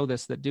people know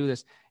this that do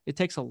this. It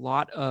takes a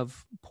lot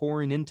of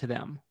pouring into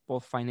them,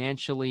 both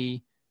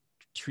financially,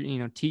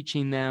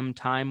 teaching them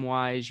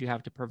time-wise. You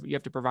have to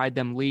provide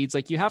them leads.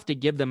 Like you have to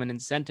give them an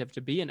incentive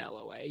to be an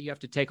LOA. You have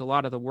to take a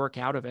lot of the work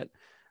out of it.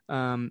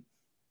 And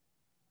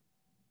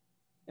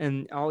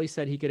Ollie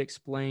said he could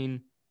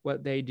explain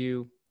what they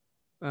do.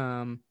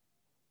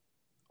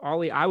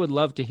 Ollie, I would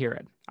love to hear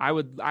it. I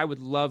would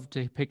love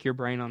to pick your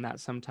brain on that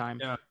sometime.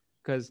 Yeah.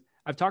 Because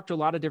I've talked to a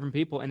lot of different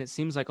people, and it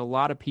seems like a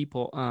lot of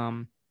people,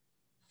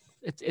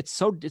 it's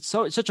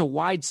such a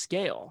wide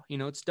scale,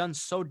 it's done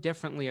so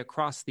differently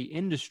across the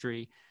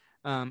industry.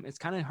 It's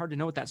kind of hard to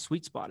know what that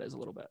sweet spot is a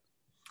little bit.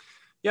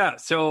 Yeah.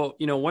 So,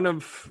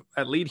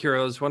 at Lead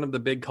Heroes, one of the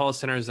big call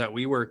centers that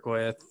we work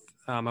with,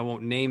 I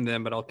won't name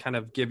them, but I'll kind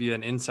of give you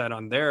an insight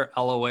on their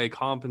LOA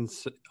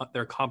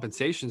their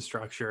compensation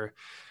structure.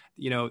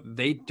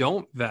 They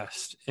don't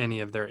vest any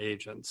of their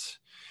agents.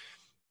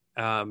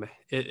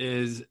 It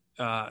is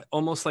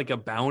almost like a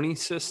bounty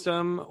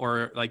system,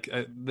 or like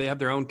they have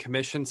their own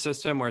commission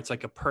system where it's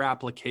like a per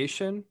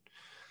application.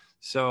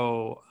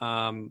 So,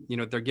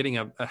 they're getting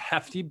a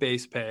hefty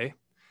base pay.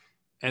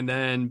 And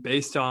then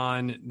based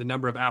on the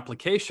number of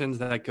applications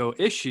that go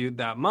issued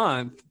that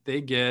month,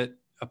 they get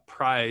a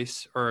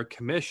price or a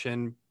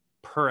commission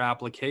per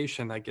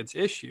application that gets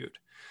issued.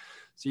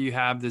 So you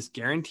have this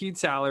guaranteed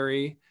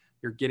salary,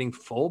 you're getting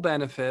full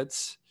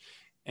benefits.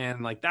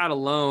 And like that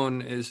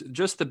alone is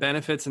just the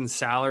benefits and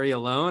salary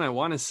alone, I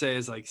want to say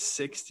is like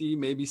 $60,000,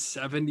 maybe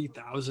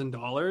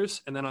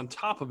 $70,000. And then on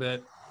top of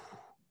it,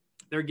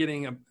 they're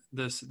getting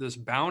this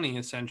bounty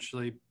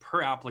essentially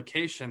per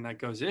application that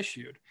goes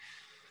issued.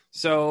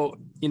 So,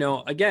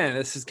 again,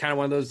 this is kind of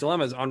one of those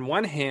dilemmas. On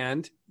one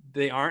hand,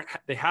 they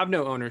have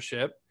no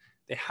ownership.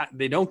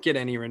 They don't get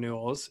any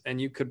renewals. And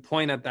you could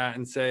point at that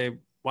and say,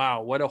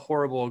 wow, what a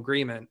horrible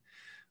agreement.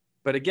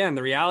 But again,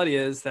 the reality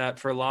is that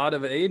for a lot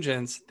of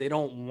agents, they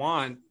don't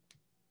want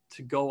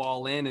to go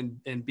all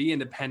in and be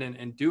independent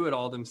and do it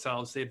all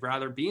themselves. They'd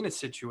rather be in a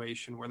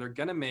situation where they're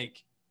going to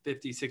make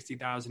 $50,000,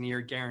 $60,000 a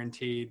year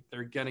guaranteed.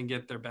 They're going to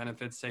get their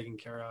benefits taken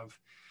care of.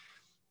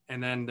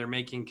 And then they're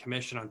making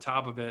commission on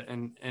top of it.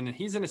 And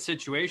he's in a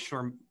situation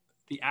where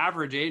the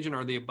average agent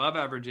or the above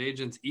average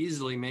agent's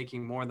easily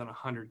making more than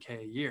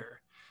 $100K a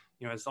year,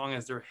 as long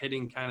as they're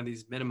hitting kind of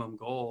these minimum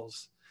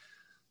goals.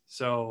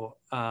 So,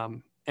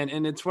 and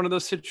it's one of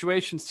those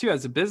situations too,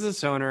 as a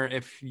business owner,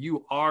 if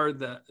you are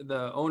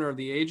the owner of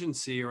the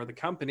agency or the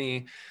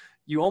company,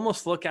 you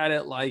almost look at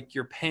it like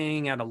you're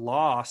paying at a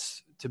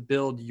loss to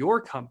build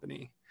your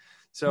company.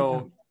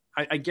 So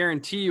I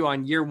guarantee you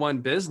on year one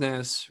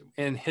business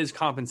and his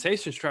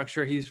compensation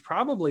structure, he's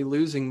probably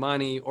losing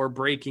money or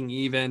breaking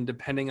even,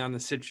 depending on the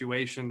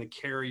situation, the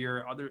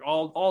carrier,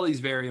 all these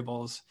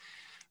variables.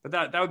 But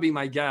that would be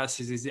my guess,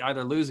 is he's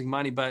either losing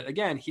money, but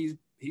again, he's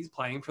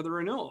playing for the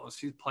renewals.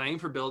 He's playing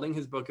for building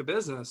his book of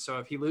business. So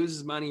if he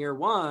loses money year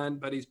one,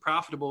 but he's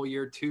profitable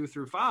year 2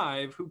 through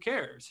 5, who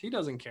cares? He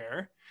doesn't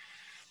care.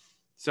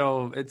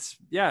 So it's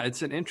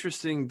an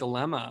interesting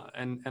dilemma.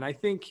 And I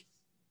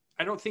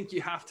don't think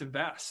you have to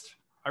vest.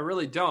 I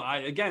really don't.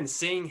 Again,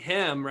 seeing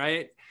him,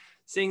 right?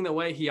 Seeing the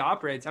way he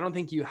operates, I don't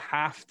think you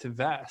have to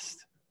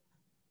vest.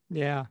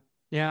 Yeah.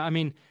 Yeah. I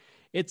mean,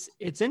 it's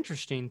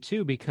interesting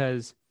too,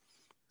 because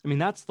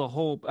that's the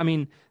whole,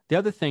 the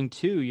other thing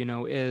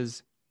too,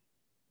 is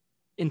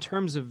in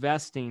terms of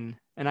vesting,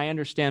 and I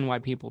understand why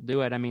people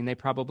do it. They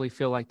probably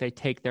feel like they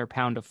take their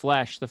pound of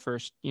flesh the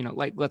first,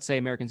 like let's say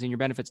American Senior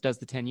Benefits does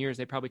the 10 years,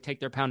 they probably take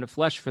their pound of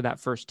flesh for that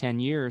first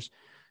 10 years.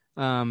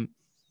 But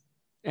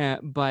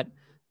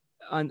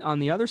on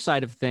the other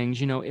side of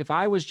things, if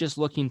I was just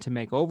looking to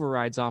make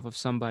overrides off of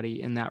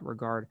somebody in that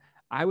regard,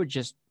 I would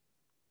just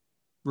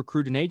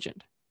recruit an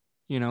agent,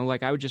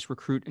 like I would just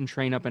recruit and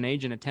train up an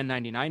agent, a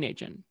 1099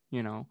 agent,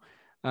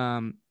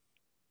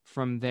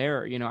 from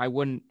there, I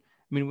wouldn't,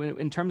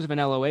 in terms of an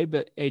LOA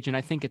agent,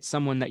 I think it's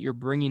someone that you're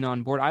bringing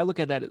on board. I look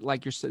at that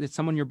like it's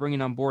someone you're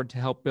bringing on board to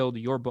help build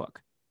your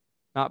book,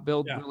 not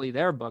build really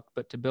their book,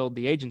 but to build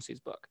the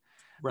agency's book.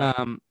 Right.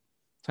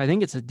 So I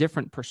think it's a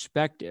different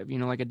perspective,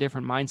 like a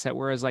different mindset.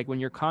 Whereas like when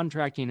you're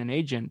contracting an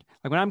agent,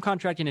 like when I'm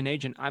contracting an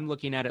agent, I'm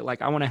looking at it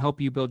like I want to help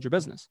you build your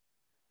business.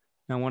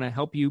 And I want to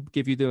help you,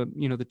 give you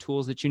the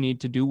tools that you need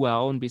to do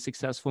well and be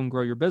successful and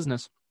grow your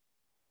business.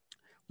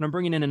 When I'm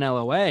bringing in an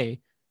LOA,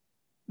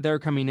 they're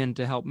coming in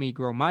to help me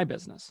grow my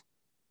business,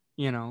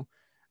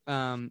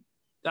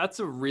 That's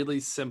a really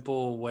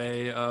simple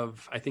way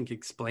of, I think,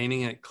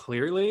 explaining it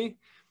clearly.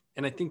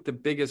 And I think the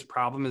biggest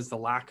problem is the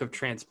lack of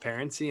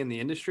transparency in the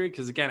industry.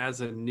 Because again, as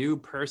a new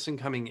person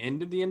coming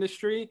into the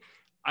industry,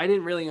 I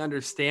didn't really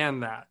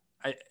understand that.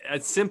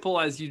 As simple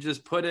as you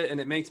just put it, and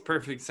it makes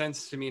perfect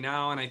sense to me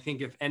now. And I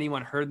think if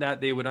anyone heard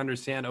that, they would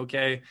understand,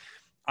 okay,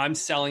 I'm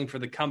selling for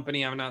the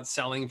company. I'm not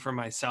selling for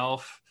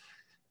myself.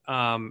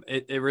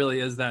 It really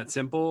is that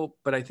simple.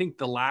 But I think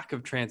the lack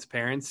of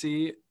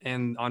transparency,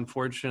 and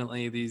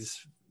unfortunately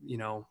these,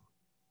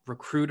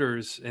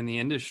 recruiters in the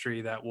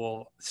industry that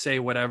will say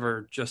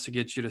whatever just to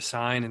get you to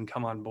sign and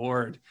come on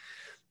board.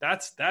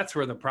 That's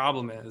where the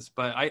problem is.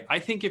 But I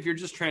think if you're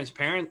just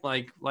transparent,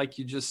 like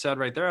you just said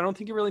right there, I don't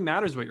think it really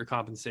matters what your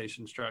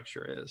compensation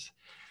structure is.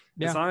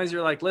 Yeah. As long as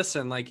you're like,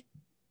 listen, like,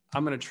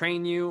 I'm going to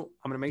train you.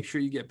 I'm going to make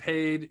sure you get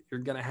paid.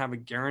 You're going to have a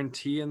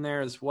guarantee in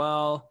there as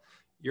well.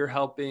 You're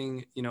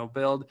helping,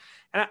 build.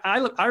 And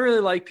I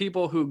really like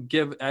people who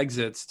give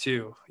exits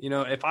too.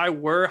 If I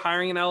were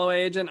hiring an LOA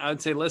agent, I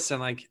would say, listen,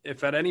 like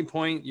if at any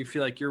point you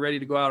feel like you're ready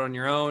to go out on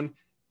your own,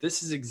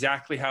 this is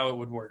exactly how it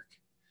would work.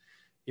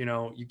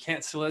 You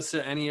can't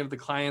solicit any of the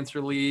clients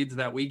or leads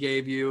that we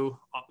gave you.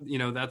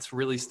 That's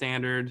really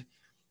standard.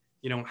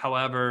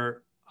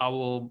 However, I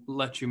will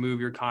let you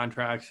move your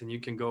contracts and you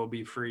can go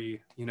be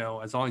free,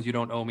 as long as you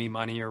don't owe me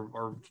money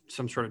or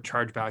some sort of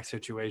chargeback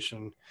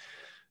situation,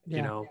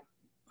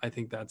 I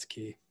think that's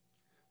key.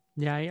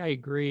 Yeah, I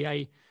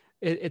agree.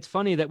 It's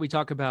funny that we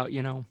talk about,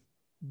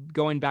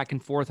 going back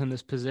and forth on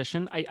this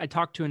position. I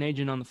talked to an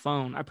agent on the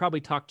phone. I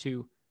probably talked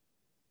to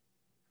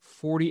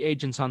 40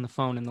 agents on the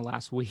phone in the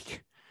last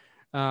week,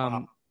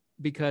 wow.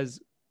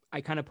 Because I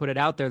kind of put it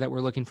out there that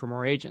we're looking for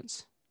more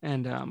agents,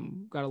 and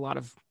got a lot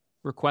of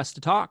requests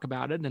to talk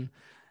about it. And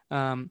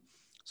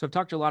so I've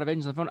talked to a lot of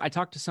agents on the phone. I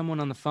talked to someone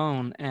on the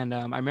phone, and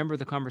I remember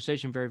the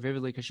conversation very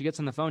vividly because she gets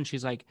on the phone.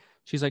 She's like,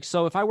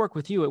 so if I work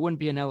with you, it wouldn't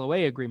be an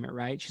LOA agreement,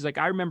 right? She's like,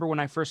 I remember when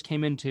I first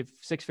came into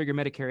Six-Figure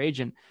Medicare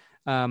Agent,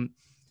 and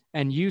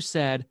you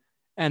said,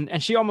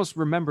 and she almost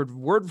remembered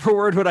word for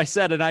word what I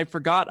said, and I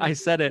forgot I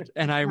said it.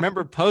 And I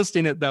remember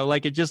posting it though,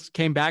 like it just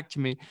came back to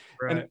me.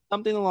 Right. And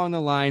something along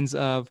the lines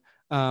of,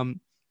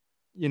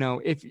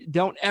 if you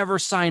don't ever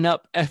sign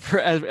up as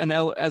an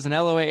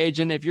LOA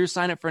agent, if you're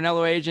signing up for an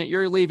LOA agent,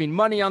 you're leaving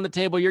money on the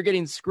table, you're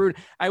getting screwed.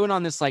 I went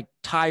on this like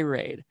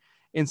tirade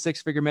in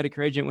Six-Figure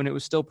Medicare Agent when it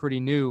was still pretty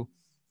new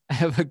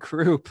of a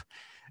group.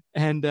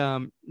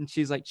 And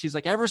she's like,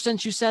 ever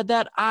since you said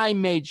that, I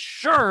made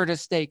sure to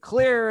stay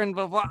clear and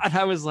blah, blah. And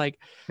I was like,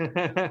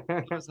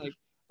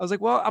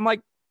 well, I'm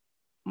like,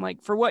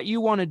 for what you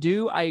want to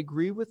do, I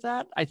agree with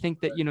that. I think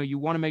that, you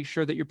want to make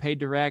sure that you're paid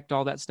direct,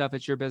 all that stuff.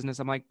 It's your business.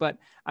 I'm like, but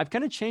I've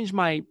kind of changed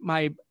my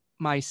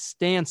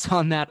stance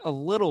on that a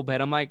little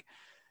bit. I'm like,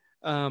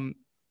 but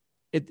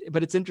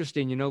it's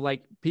interesting,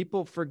 like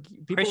people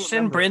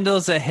Christian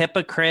Brindle's a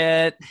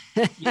hypocrite.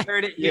 You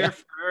heard it here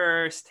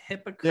first.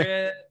 Hypocrite.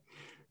 Yeah.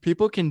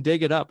 People can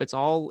dig it up. It's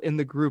all in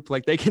the group.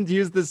 Like they can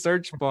use the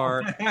search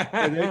bar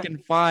and they can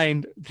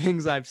find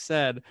things I've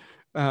said.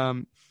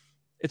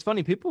 It's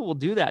funny. People will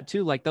do that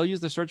too. Like they'll use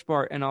the search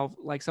bar and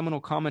someone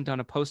will comment on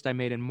a post I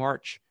made in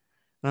March.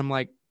 And I'm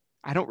like,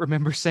 I don't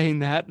remember saying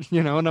that,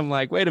 and I'm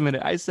like, wait a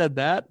minute. I said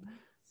that.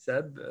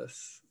 Said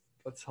this.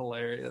 That's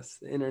hilarious.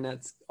 The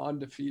internet's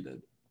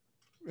undefeated.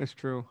 It's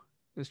true.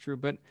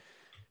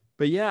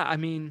 But yeah, I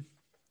mean,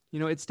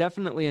 it's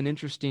definitely an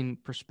interesting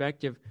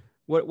perspective.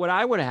 What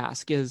I would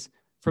ask is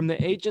from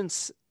the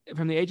agencies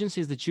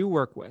that you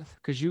work with,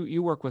 because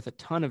you work with a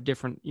ton of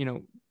different,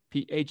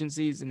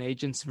 agencies and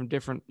agents from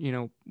different,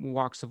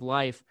 walks of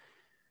life.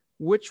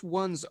 Which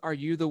ones are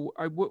you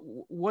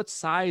what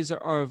size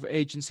of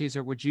agencies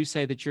or would you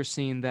say that you're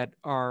seeing that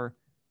are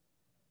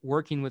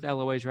working with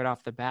LOAs right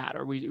off the bat?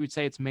 Or we would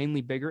say it's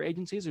mainly bigger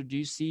agencies, or do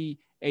you see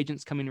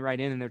agents coming right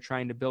in and they're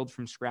trying to build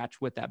from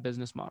scratch with that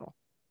business model?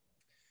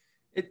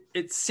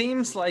 It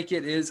seems like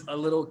it is a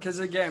little, because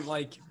again,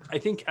 like I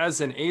think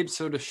as an agent,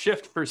 so to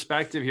shift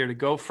perspective here, to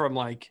go from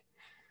like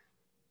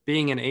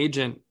being an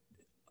agent,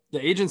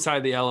 the agent side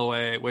of the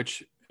LOA,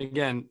 which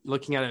again,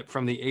 looking at it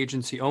from the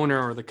agency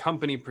owner or the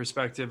company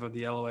perspective of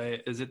the LOA,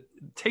 is it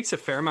takes a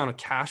fair amount of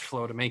cash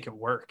flow to make it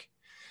work.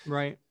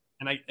 Right.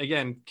 And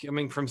again,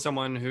 coming from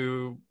someone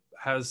who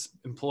has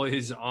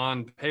employees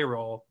on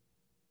payroll,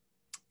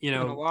 and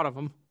a lot of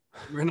them.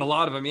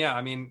 Yeah.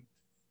 I mean,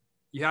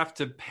 you have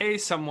to pay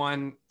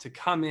someone to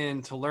come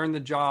in to learn the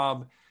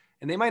job,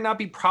 and they might not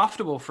be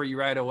profitable for you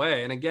right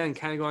away. And again,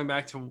 kind of going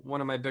back to one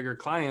of my bigger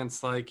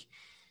clients, like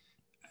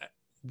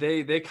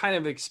they kind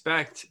of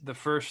expect the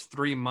first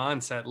 3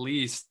 months at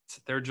least,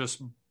 they're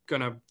just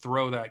going to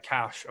throw that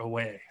cash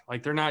away.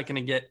 Like they're not going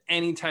to get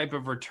any type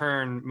of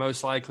return,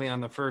 most likely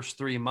on the first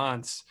 3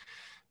 months.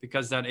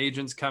 because that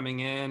agent's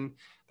coming in,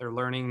 they're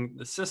learning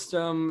the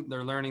system,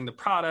 they're learning the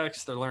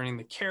products, they're learning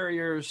the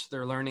carriers,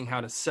 they're learning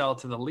how to sell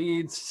to the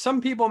leads. Some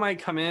people might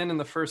come in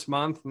the first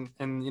month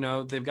and you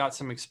know, they've got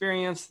some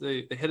experience,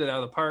 they hit it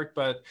out of the park,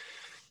 but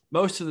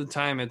most of the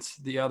time it's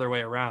the other way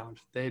around.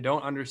 They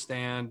don't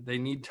understand, they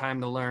need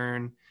time to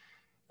learn.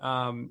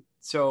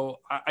 So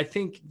I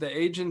think the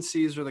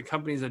agencies or the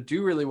companies that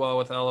do really well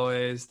with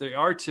LOAs, they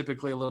are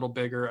typically a little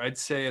bigger. I'd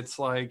say it's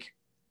like,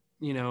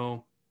 you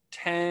know,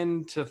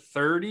 10 to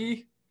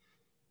 30,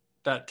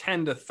 that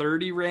 10 to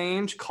 30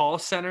 range. Call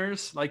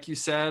centers, like you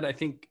said, I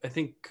think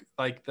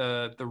like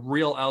the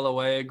real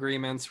LOA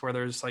agreements where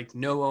there's like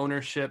no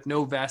ownership,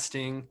 no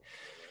vesting.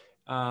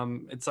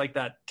 It's like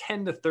that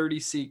 10 to 30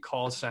 seat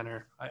call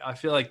center. I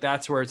feel like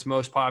that's where it's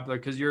most popular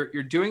because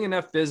you're doing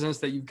enough business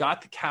that you've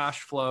got the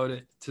cash flow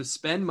to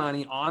spend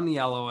money on the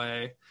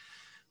LOA.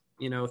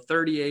 You know,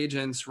 30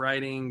 agents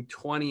writing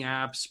 20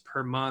 apps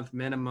per month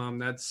minimum.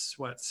 That's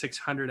what,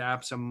 600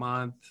 apps a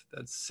month.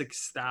 That's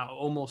 6,000,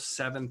 almost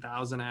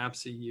 7,000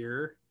 apps a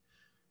year.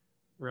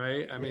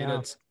 Right. I mean,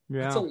 it's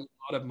a lot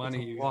of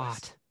money. That's a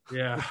lot.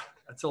 Yeah.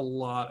 That's a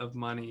lot of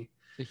money.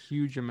 It's a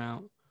huge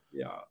amount.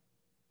 Yeah.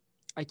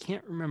 I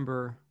can't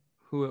remember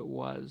who it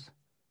was.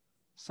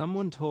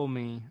 Someone told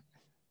me,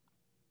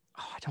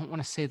 I don't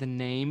want to say the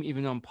name,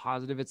 even though I'm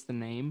positive it's the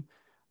name.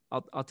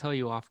 I'll tell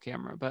you off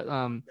camera,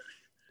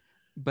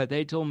 but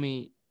they told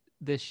me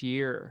this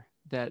year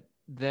that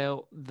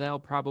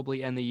they'll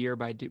probably end the year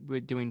by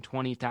doing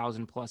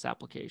 20,000 plus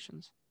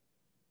applications.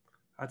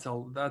 That's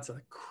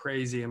a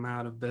crazy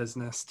amount of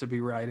business to be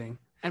writing.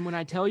 And when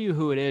I tell you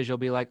who it is, you'll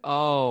be like,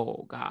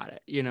 "Oh, got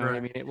it." You know what I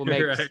mean? It will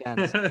make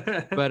sense.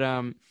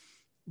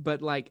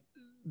 But like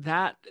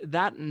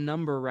that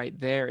number right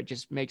there, it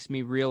just makes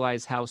me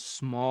realize how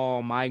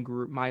small my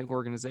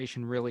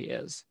organization really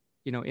is,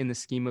 you know, in the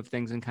scheme of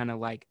things, and kind of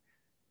like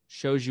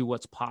shows you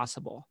what's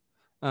possible.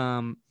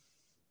 And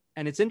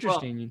it's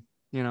interesting, well,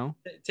 you know,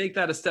 take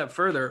that a step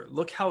further.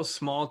 Look how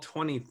small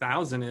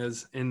 20,000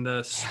 is in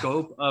the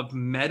scope of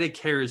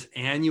Medicare's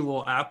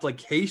annual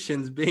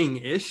applications being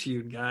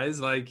issued, guys.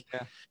 Like,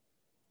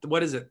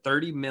 what is it?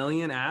 30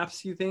 million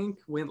apps you think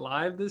went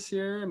live this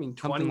year? I mean,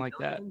 20 something like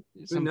million?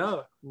 that.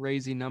 Some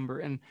crazy number,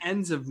 and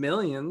tens of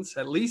millions,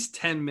 at least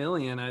 10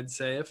 million, I'd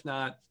say, if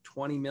not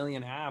 20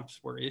 million apps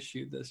were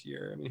issued this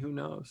year. I mean, who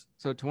knows?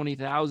 So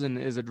 20,000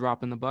 is a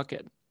drop in the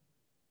bucket.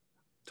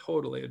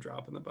 Totally a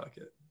drop in the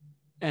bucket.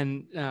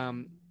 And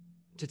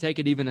to take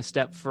it even a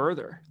step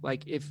further,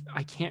 like if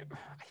I can't,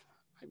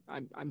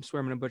 I'm swear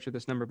I'm going to butcher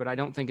this number, but I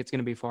don't think it's going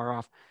to be far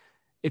off.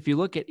 If you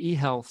look at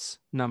eHealth's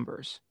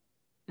numbers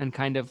and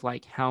kind of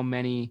like how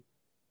many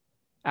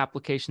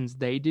applications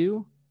they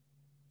do,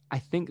 I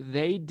think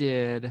they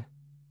did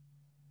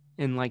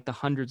in like the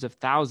hundreds of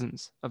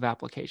thousands of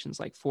applications,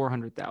 like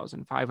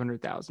 400,000,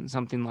 500,000,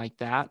 something like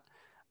that.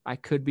 I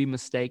could be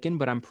mistaken,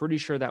 but I'm pretty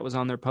sure that was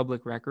on their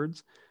public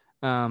records.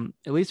 At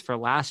least for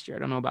last year. I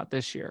don't know about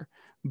this year,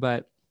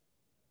 but,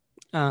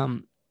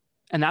 and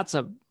that's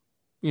a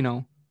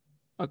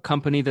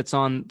company that's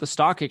on the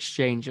stock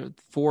exchange, a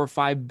 $4 or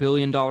 $5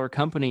 billion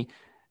company.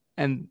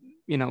 And,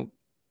 you know,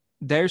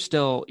 they're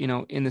still, you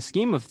know, in the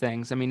scheme of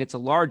things, I mean, it's a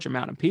large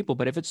amount of people,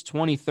 but if it's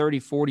 20, 30,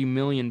 40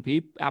 million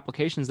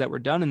applications that were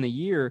done in the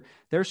year,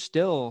 they're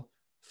still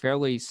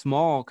fairly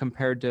small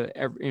compared to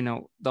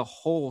the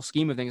whole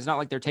scheme of things. It's not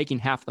like they're taking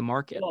half the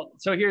market. Well,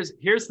 so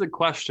here's the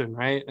question,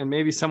 right? And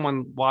maybe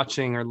someone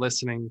watching or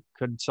listening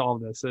could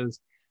solve this. So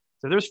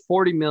there's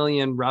 40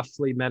 million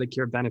roughly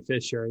Medicare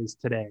beneficiaries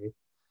today.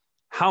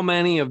 How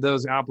many of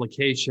those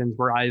applications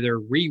were either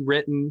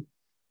rewritten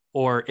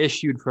or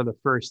issued for the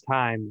first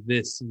time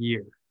this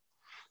year?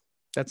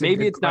 That's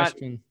maybe it's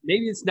question.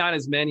 Maybe it's not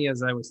as many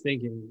as I was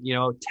thinking. You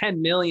know,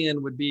 10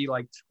 million would be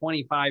like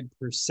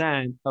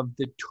 25% of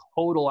the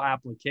total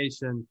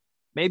application.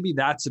 Maybe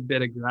that's a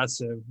bit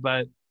aggressive,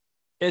 but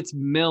it's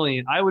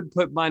million. I would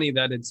put money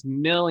that it's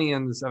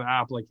millions of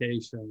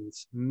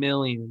applications,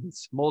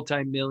 millions,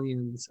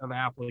 multi-millions of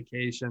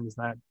applications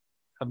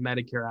of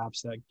Medicare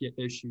apps that get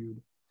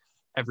issued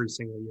every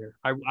single year.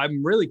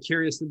 I'm really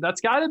curious. That's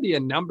got to be a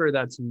number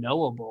that's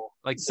knowable.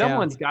 Like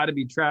someone's got to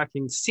be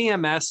tracking.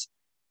 CMS,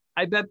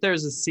 I bet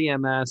there's a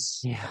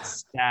CMS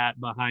stat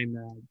behind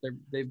that.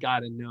 They've got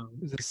to know.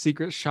 There's a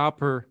secret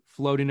shopper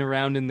floating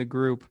around in the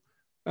group.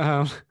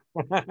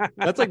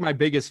 That's like my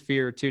biggest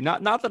fear too.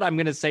 Not that I'm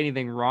going to say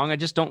anything wrong. I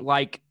just don't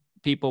like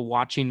people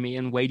watching me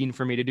and waiting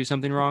for me to do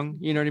something wrong.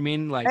 You know what I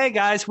mean? Like, hey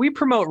guys, we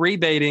promote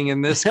rebating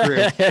in this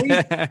group.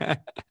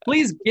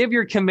 Please give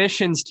your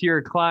commissions to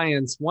your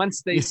clients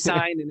once they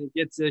sign and it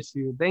gets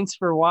issued. Thanks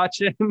for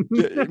watching.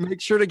 Make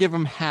sure to give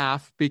them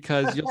half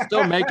because you're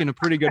still making a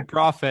pretty good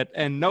profit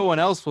and no one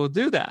else will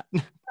do that.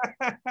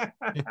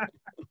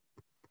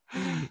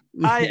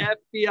 Hi,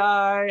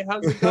 FBI.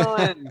 How's it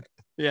going?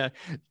 Yeah.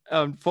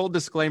 Full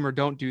disclaimer,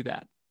 don't do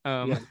that.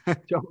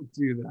 Don't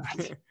do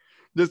that.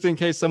 Just in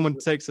case someone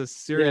takes us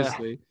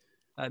seriously.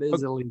 That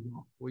is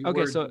illegal.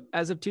 So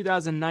as of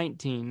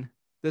 2019,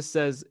 this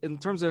says, in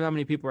terms of how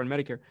many people are on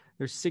Medicare,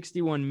 there's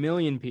 61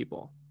 million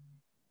people.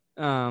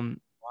 Wow.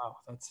 wow,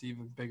 that's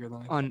even bigger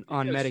than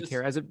on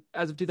Medicare as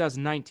of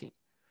 2019,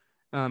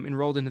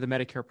 enrolled into the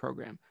Medicare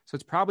program. So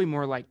it's probably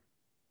more like,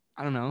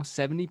 I don't know,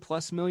 70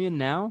 plus million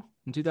now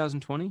in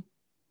 2020.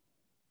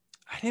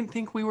 I didn't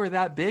think we were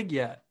that big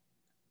yet.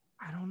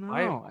 I don't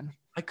know.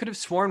 I could have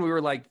sworn we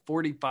were like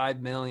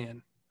 45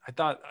 million. I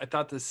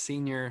thought the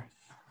senior.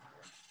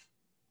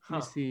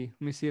 Let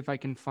me see if I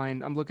can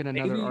find. I'm looking at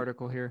another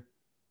article here.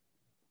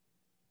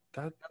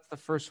 That's the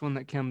first one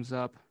that comes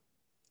up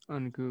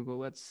on Google.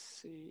 Let's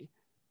see.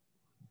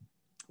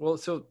 Well,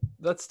 so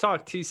let's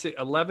talk T6.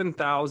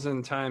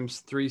 11,000 times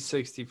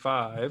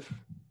 365.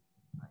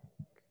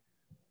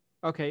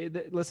 Okay,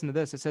 listen to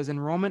this. It says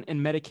enrollment in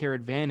Medicare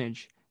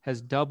Advantage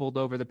has doubled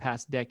over the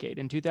past decade.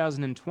 In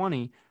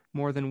 2020,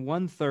 more than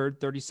 1/3,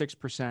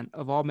 36%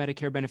 of all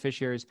Medicare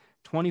beneficiaries,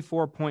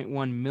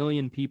 24.1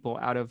 million people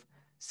out of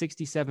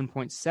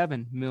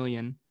 67.7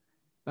 million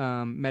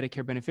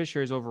Medicare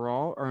beneficiaries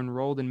overall are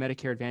enrolled in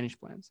Medicare Advantage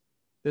plans.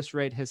 This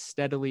rate has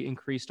steadily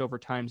increased over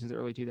time since the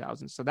early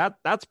 2000s. So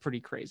that's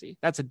pretty crazy.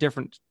 That's a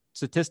different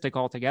statistic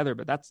altogether,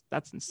 but that's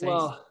insane.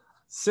 Well,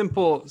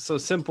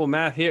 simple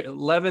math here.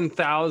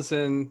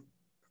 11,000.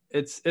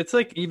 It's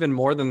like even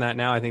more than that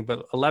now, I think,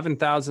 but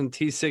 11,000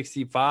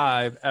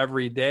 T65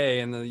 every day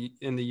in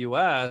the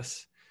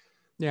US.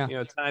 Yeah.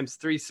 Times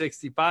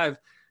 365.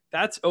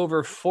 That's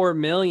over 4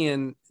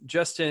 million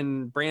just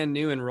in brand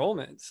new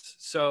enrollments.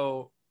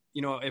 So,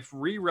 if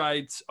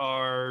rewrites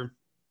are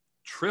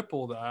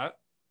triple that,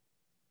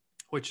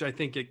 which I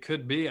think it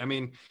could be, I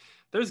mean,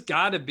 there's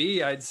got to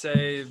be, I'd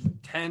say,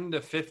 10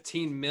 to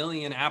 15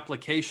 million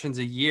applications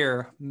a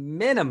year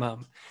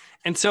minimum.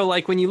 And so,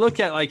 like, when you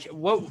look at, like,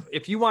 what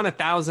if you want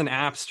 1,000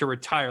 apps to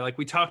retire, like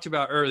we talked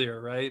about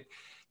earlier, right?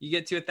 You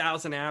get to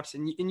 1,000 apps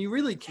and you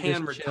really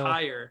can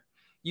retire.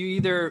 You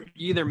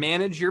either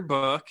manage your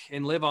book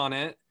and live on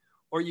it,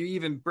 or you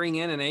even bring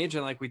in an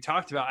agent like we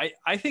talked about.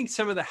 I think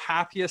some of the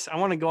happiest, I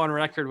want to go on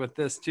record with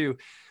this too.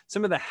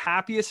 Some of the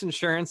happiest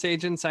insurance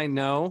agents I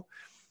know,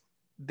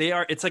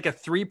 it's like a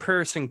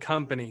 3-person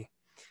company.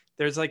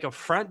 There's like a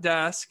front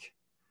desk,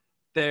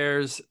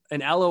 there's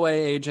an LOA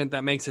agent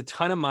that makes a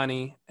ton of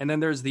money, and then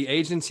there's the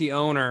agency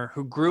owner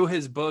who grew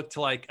his book to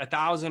like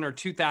 1,000 or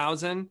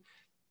 2,000,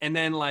 and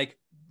then like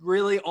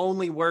really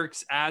only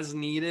works as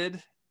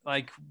needed,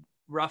 like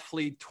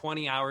roughly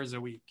 20 hours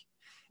a week.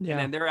 Yeah. And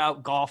then they're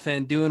out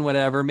golfing, doing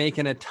whatever,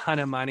 making a ton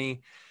of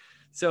money.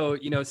 So,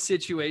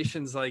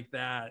 situations like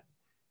that.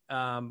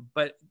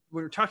 But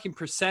we're talking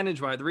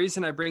percentage wise, the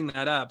reason I bring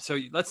that up. So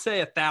let's say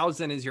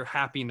 1,000 is your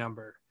happy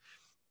number.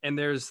 And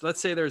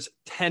let's say there's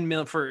 10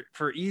 million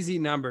for easy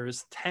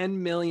numbers,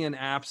 10 million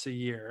apps a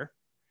year.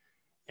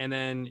 And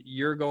then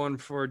you're going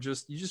for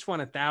you just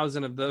want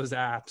 1,000 of those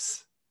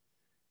apps.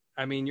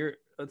 I mean,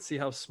 let's see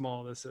how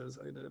small this is.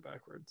 I did it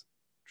backwards.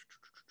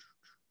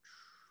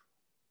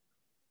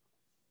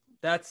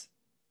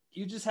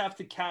 You just have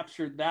to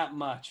capture that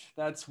much.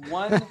 That's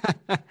one.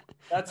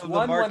 That's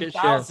one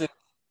 1,000.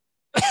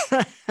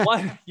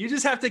 You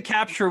just have to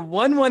capture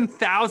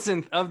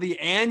 1/1,000th of the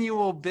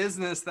annual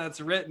business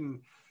that's written,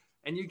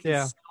 and you can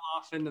sell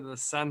off into the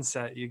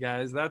sunset. You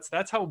guys,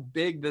 that's how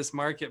big this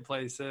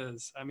marketplace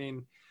is. I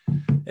mean,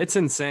 it's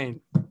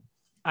insane.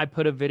 I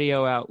put a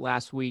video out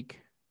last week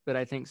that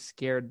I think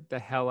scared the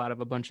hell out of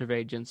a bunch of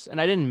agents,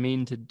 and I didn't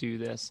mean to do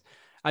this.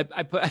 I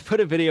put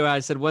a video out. I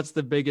said, "What's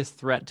the biggest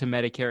threat to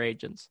Medicare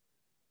agents?"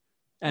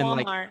 And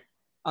Walmart.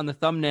 On the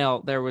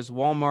thumbnail, there was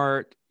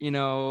Walmart.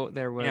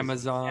 There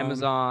was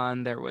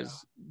Amazon. There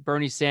was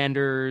Bernie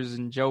Sanders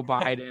and Joe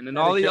Biden, and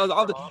all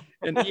the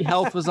and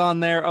eHealth was on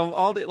there.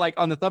 All the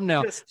on the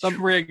thumbnail.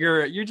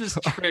 You're just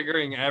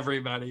triggering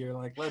everybody. You're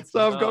like, let's.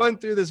 So I'm going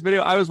through this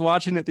video. I was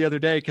watching it the other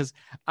day because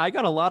I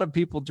got a lot of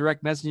people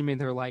direct messaging me.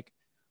 They're like,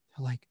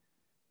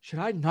 should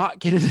I not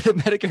get into the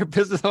Medicare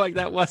business? I'm like,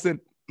 that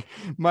wasn't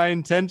my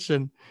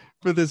intention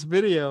for this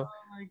video.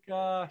 Oh my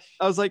gosh.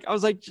 I was like,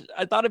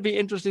 I thought it'd be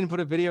interesting to put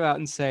a video out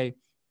and say,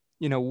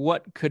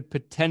 what could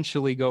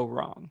potentially go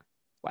wrong?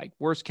 Like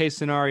worst case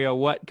scenario,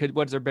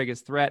 what's their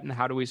biggest threat and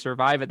how do we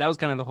survive it? That was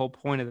kind of the whole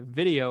point of the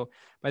video.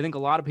 But I think a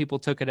lot of people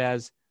took it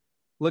as,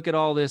 look at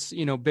all this,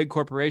 big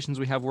corporations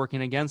we have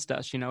working against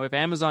us. If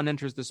Amazon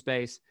enters the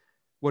space,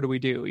 what do we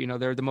do?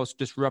 They're the most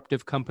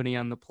disruptive company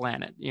on the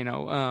planet,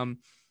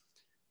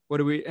 what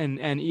do we, and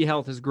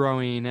eHealth is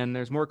growing and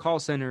there's more call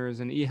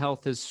centers and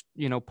eHealth is,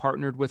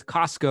 partnered with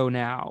Costco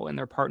now. And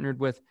they're partnered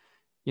with,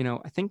 I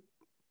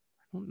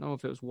don't know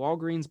if it was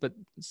Walgreens, but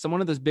one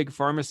of those big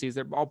pharmacies,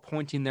 they're all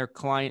pointing their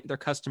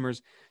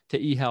customers to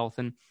eHealth.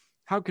 And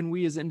how can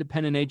we as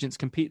independent agents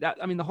compete?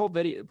 The whole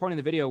video, point of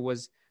the video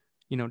was,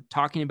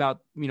 talking about,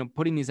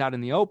 putting these out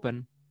in the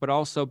open, but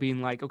also being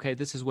like, okay,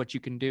 this is what you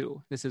can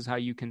do. This is how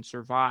you can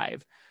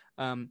survive.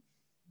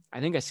 I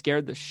think I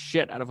scared the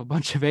shit out of a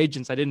bunch of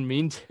agents. I didn't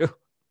mean to.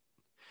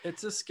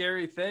 It's a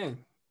scary thing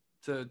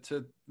to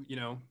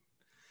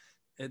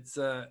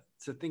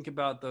think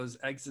about those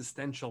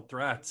existential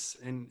threats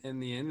in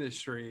the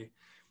industry.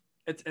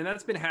 And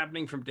that's been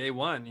happening from day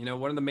one.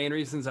 One of the main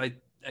reasons I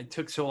it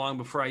took so long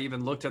before I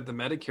even looked at the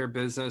Medicare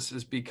business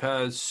is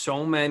because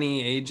so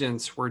many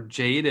agents were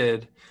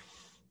jaded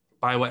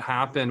by what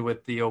happened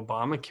with the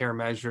Obamacare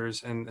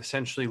measures and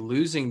essentially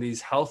losing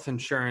these health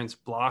insurance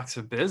blocks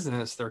of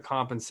business. Their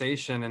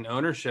compensation and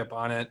ownership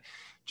on it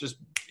just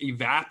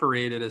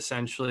evaporated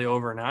essentially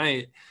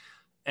overnight.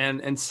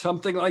 And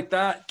something like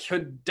that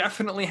could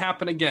definitely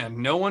happen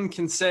again. No one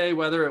can say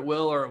whether it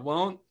will or it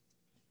won't.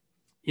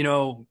 You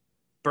know,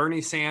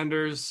 Bernie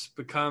Sanders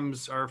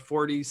becomes our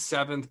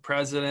 47th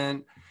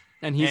president.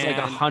 And he's like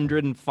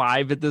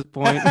 105 at this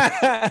point.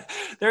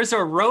 There's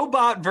a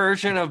robot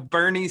version of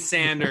Bernie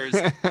Sanders.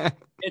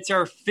 It's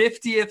our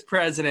 50th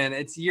president.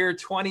 It's year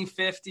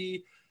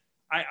 2050.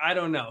 I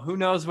don't know. Who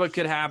knows what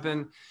could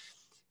happen?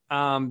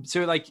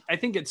 So like, I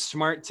think it's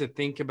smart to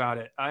think about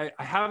it. I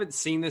haven't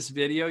seen this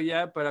video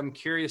yet, but I'm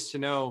curious to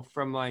know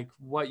from like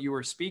what you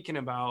were speaking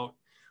about,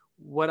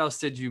 what else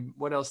did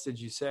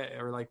you say?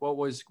 Or like, what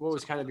was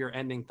kind of your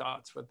ending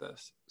thoughts with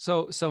this?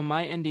 So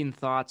my ending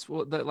thoughts,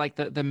 well,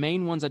 the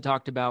main ones I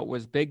talked about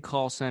was big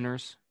call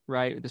centers,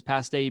 right? This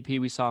past AEP,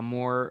 we saw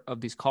more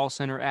of these call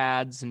center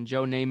ads and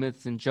Joe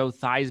Namath and Joe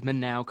Theismann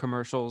now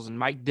commercials and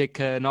Mike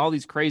Ditka and all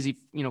these crazy,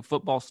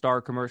 football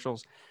star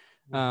commercials.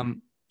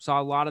 Saw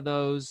a lot of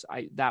those.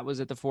 That was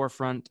at the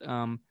forefront.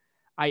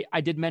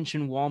 I did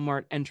mention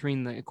Walmart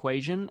entering the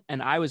equation,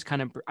 and I'm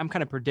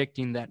kind of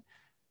predicting that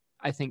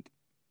I think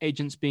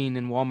agents being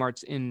in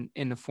Walmart's in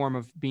the form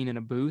of being in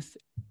a booth.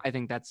 I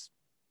think that's,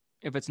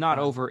 if it's not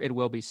over, it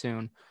will be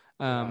soon.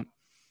 And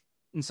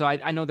so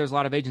I know there's a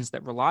lot of agents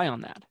that rely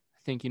on that. I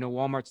think,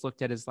 Walmart's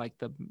looked at as like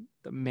the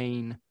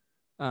main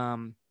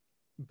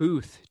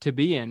booth to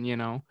be in,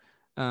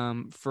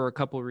 for a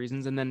couple of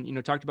reasons. And then,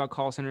 talked about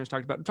call centers,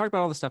 talked about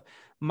all this stuff.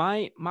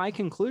 My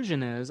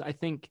conclusion is, I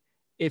think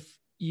if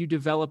you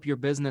develop your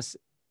business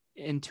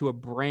into a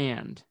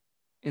brand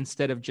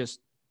instead of just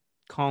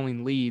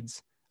calling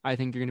leads, I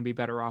think you're going to be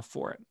better off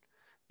for it.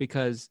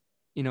 Because,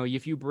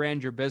 if you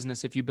brand your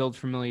business, if you build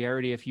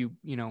familiarity, if you,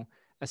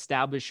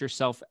 establish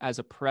yourself as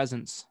a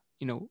presence,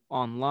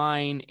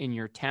 online in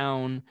your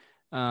town,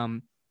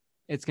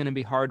 it's going to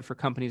be hard for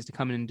companies to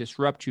come in and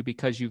disrupt you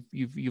because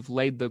you've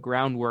laid the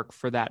groundwork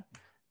for that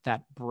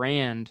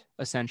brand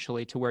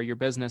essentially to where your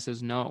business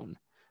is known.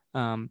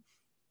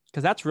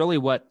 Because that's really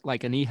what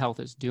like an eHealth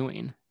is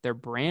doing. They're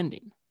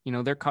branding.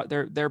 They're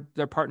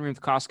partnering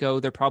with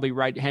Costco. They're probably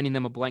handing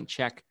them a blank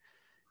check,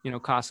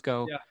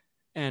 Costco. Yeah.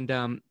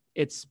 And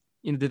it's,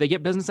 do they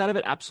get business out of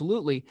it?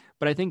 Absolutely.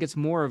 But I think it's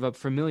more of a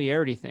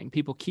familiarity thing.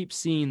 People keep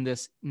seeing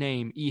this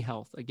name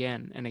eHealth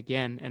again and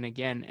again and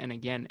again and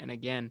again and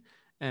again.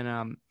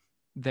 And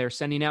they're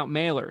sending out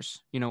mailers,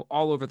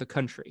 all over the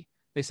country.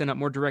 They send out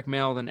more direct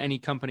mail than any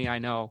company I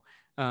know.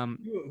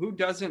 Who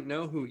doesn't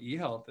know who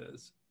eHealth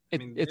is?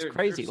 It's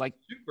crazy. Like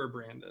super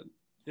branded.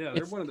 Yeah,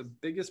 they're one of the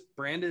biggest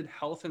branded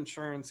health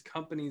insurance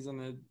companies in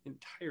the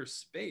entire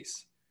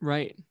space.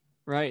 Right.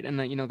 And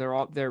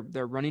they're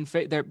running.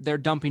 They're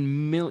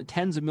dumping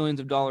tens of millions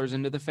of dollars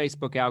into the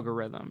Facebook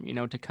algorithm.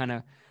 To kind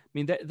of.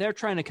 They're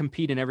trying to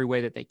compete in every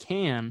way that they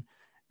can.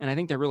 And I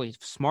think they're really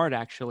smart,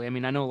 actually. I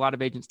know a lot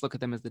of agents look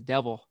at them as the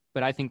devil,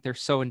 but I think they're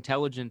so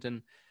intelligent.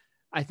 And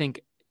I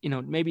think,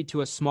 maybe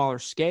to a smaller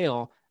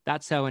scale,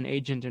 that's how an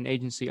agent and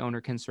agency owner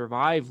can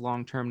survive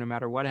long-term, no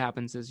matter what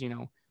happens is,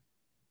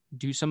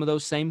 do some of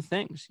those same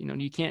things.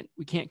 We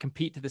can't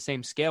compete to the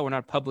same scale. We're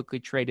not a publicly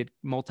traded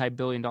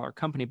multi-billion-dollar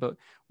company, but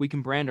we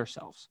can brand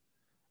ourselves.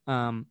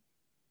 And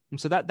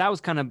so that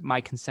was kind of my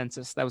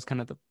consensus. That was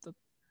kind of the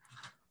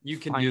you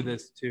can do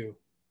this too.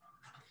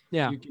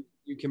 Yeah.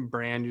 You can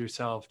brand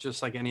yourself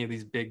just like any of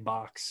these big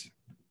box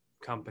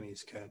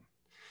companies could.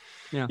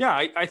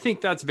 Yeah, I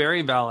think that's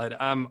very valid.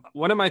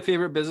 One of my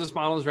favorite business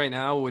models right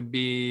now would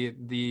be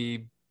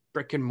the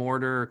brick and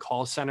mortar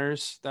call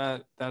centers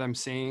that I'm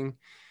seeing.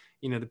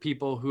 The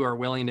people who are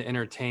willing to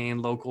entertain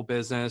local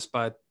business,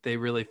 but they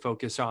really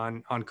focus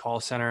on call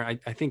center.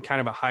 I think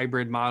kind of a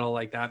hybrid model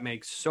like that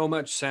makes so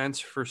much sense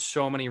for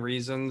so many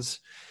reasons.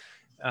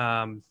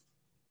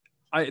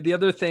 The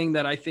other thing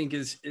that I think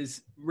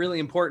is really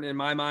important in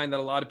my mind that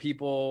a lot of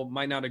people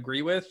might not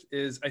agree with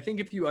is I think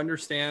if you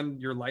understand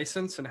your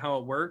license and how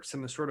it works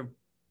and the sort of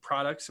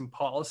products and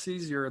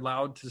policies you're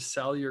allowed to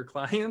sell your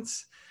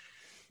clients,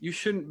 you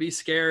shouldn't be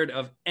scared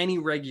of any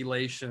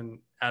regulation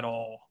at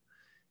all.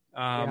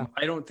 I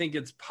don't think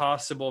it's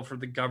possible for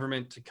the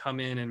government to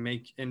come in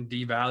and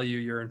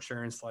devalue your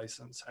insurance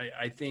license.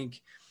 I think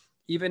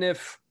even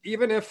if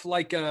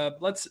like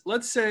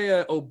let's say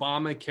a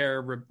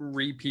Obamacare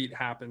repeat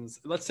happens,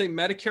 let's say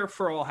Medicare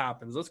for all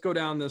happens, let's go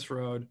down this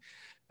road,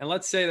 and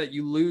let's say that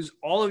you lose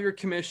all of your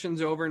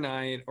commissions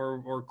overnight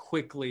or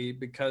quickly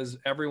because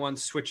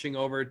everyone's switching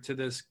over to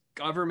this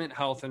government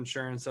health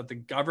insurance that the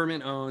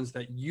government owns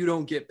that you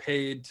don't get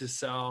paid to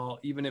sell,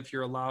 even if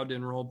you're allowed to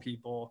enroll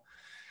people.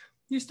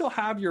 You still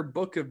have your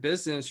book of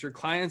business, your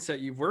clients that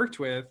you've worked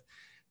with.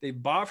 They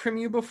bought from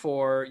you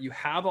before. You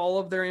have all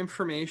of their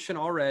information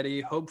already,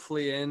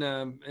 hopefully in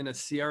a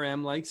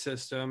CRM-like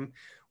system.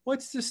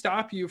 What's to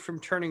stop you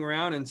from turning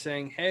around and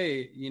saying,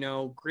 hey,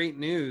 great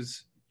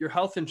news. your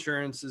health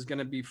insurance is going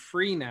to be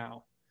free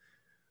now.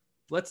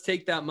 Let's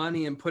take that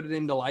money and put it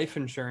into life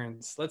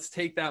insurance. Let's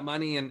take that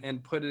money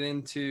and put it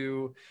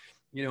into,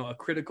 a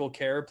critical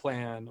care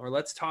plan, or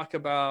let's talk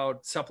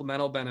about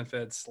supplemental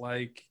benefits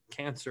like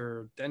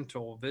cancer,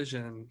 dental,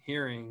 vision,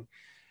 hearing,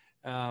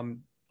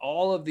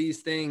 all of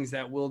these things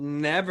that will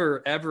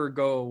never, ever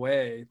go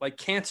away. Like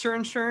cancer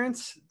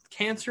insurance,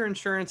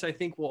 I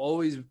think will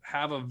always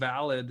have a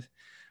valid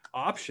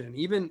option.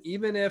 Even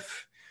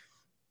if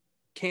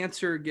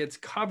cancer gets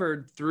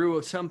covered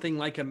through something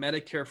like a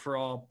Medicare for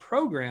All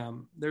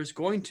program, there's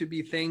going to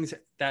be things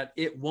that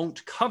it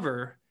won't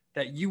cover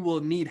that you will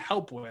need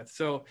help with.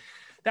 So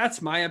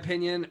that's my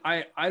opinion.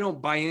 I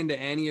don't buy into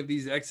any of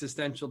these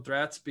existential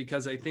threats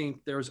because I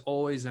think there's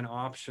always an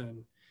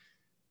option.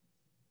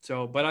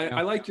 So, but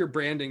I like your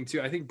branding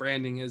too. I think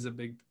branding is a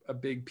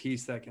big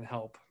piece that can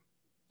help.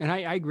 And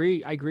I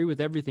agree. I agree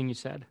with everything you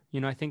said.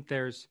 I think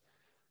there's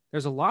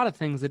a lot of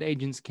things that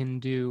agents can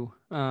do.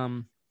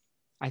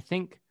 I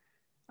think,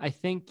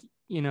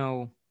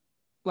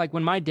 like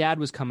when my dad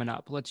was coming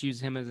up, let's use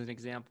him as an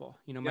example.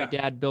 My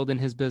dad building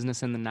his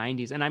business in the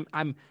 90s, and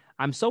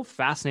I'm so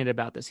fascinated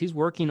about this. He's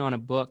working on a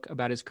book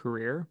about his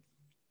career,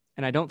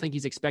 and I don't think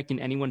he's expecting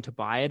anyone to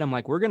buy it. I'm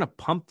like, we're going to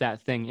pump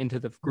that thing into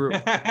the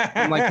group.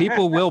 I'm like,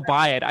 people will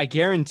buy it. I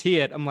guarantee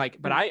it. I'm like,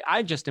 but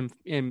I just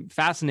am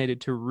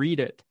fascinated to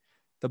read it,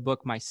 the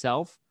book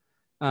myself.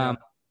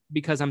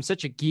 Because I'm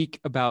such a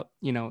geek about,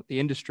 the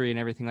industry and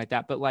everything like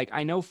that. But like,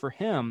 I know for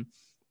him,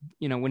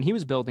 when he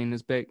was building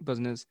this big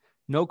business,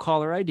 no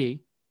caller ID,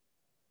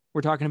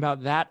 we're talking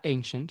about that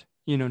ancient,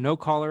 no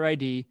caller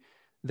ID.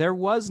 There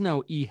was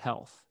no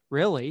e-health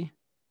really.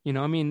 I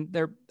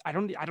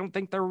don't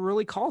think there were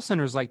really call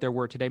centers like there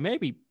were today.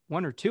 Maybe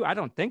one or two. I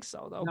don't think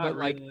so though. Not but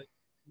really.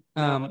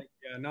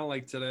 Not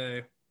like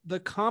today. The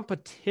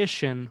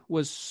competition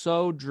was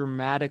so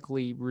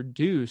dramatically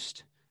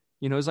reduced.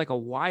 It was like a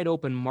wide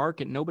open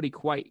market. There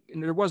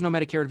was no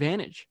Medicare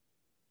Advantage.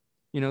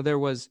 There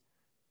was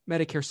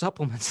Medicare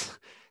supplements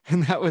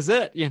and that was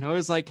it. It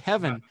was like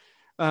heaven.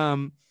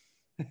 And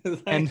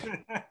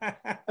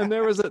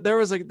there was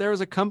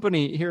a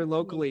company here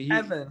locally.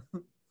 Heaven.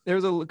 There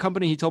was a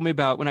company he told me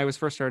about when I was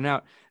first starting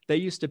out. They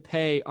used to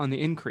pay on the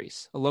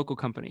increase, a local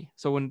company.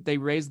 So when they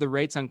raised the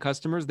rates on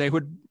customers, they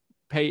would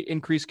pay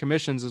increased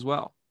commissions as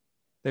well.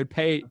 They'd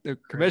pay the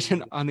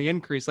commission on the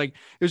increase. Like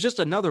it was just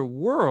another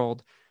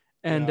world.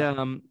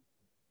 And,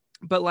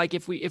 but like,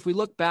 if we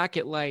look back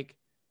at like,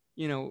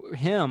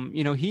 him,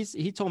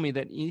 he told me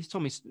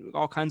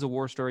all kinds of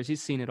war stories.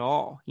 He's seen it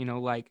all,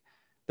 like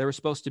there was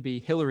supposed to be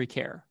Hillary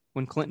Care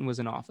when Clinton was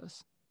in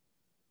office,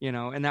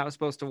 and that was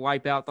supposed to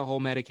wipe out the whole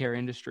Medicare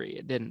industry.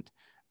 It didn't.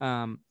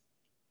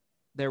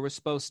 There was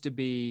supposed to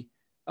be,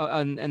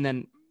 and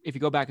then if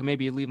you go back and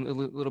maybe leave a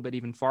little bit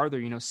even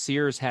farther,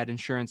 Sears had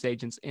insurance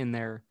agents in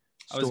their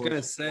stores. I was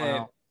going to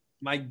say,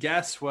 my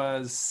guess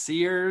was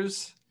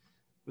Sears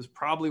was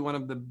probably one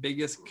of the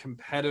biggest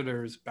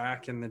competitors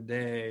back in the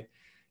day.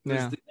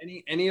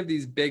 Any of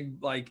these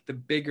big, like the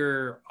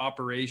bigger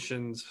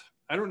operations,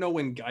 I don't know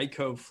when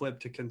Geico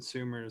flipped to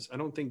consumers. I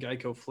don't think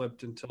Geico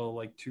flipped until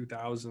like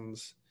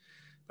 2000s.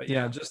 But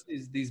just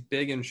these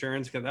big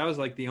insurance, because that was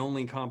like the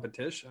only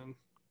competition.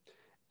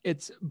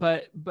 It's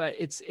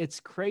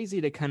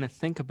crazy to kind of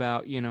think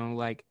about,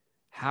 like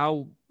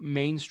how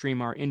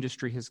mainstream our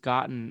industry has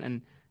gotten.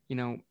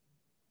 And,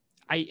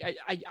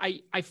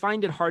 I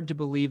find it hard to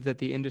believe that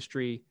the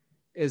industry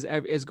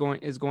is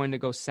going to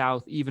go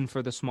south even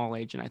for the small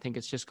agent. I think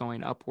it's just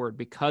going upward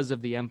because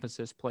of the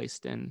emphasis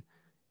placed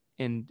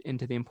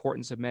into the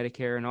importance of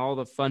Medicare and all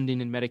the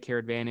funding and Medicare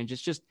Advantage.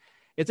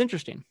 It's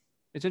interesting.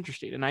 It's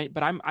interesting. And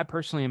I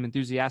personally am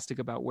enthusiastic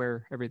about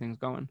where everything's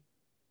going.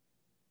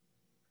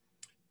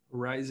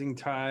 Rising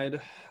tide,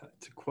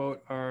 to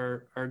quote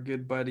our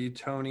good buddy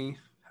Tony.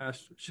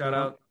 Shout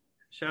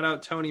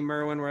out Tony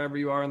Merwin wherever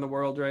you are in the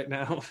world right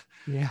now.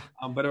 Yeah.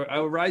 But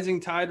a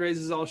rising tide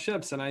raises all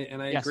ships, and I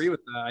Yes. agree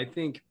with that. I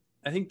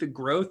think the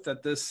growth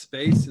that this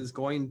space is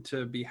going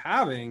to be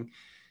having,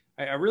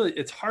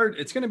 it's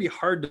going to be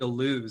hard to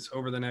lose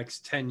over the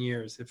next 10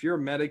 years. If you're a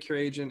Medicare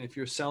agent, if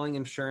you're selling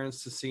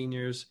insurance to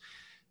seniors,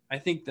 I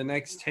think the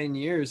next 10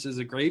 years is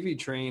a gravy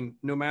train,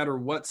 no matter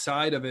what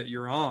side of it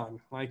you're on.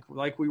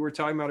 Like we were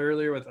talking about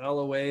earlier with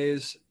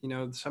LOAs,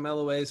 some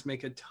LOAs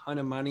make a ton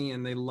of money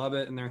and they love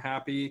it and they're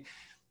happy.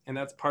 And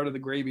that's part of the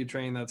gravy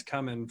train that's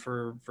coming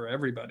for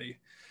everybody,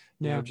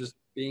 just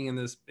being in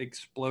this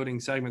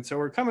exploding segment. So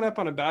we're coming up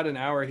on about an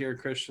hour here,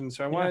 Christian.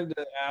 So I wanted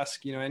to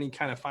ask, any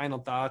kind of final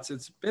thoughts.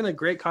 It's been a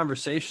great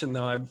conversation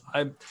though.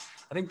 I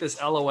think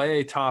this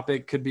LOA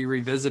topic could be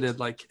revisited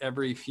like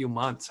every few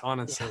months,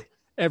 honestly. Yeah.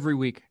 Every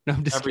week. No,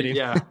 I'm just kidding.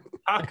 Yeah.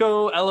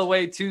 Taco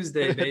LOA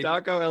Tuesday, baby.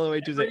 Taco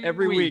LOA Tuesday.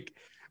 Every week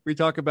we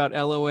talk about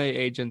LOA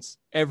agents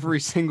every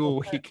single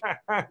week.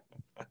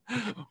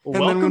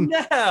 Welcome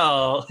to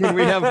hell. when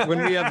we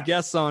have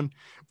guests on,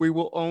 we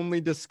will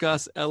only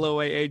discuss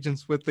LOA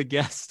agents with the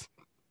guest.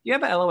 You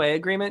have an LOA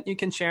agreement you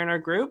can share in our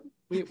group?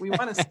 We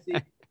want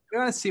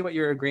to see what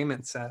your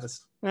agreement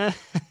says.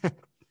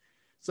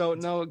 So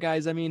no,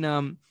 guys, I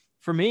mean,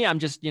 for me, I'm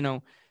just,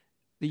 the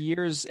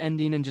year's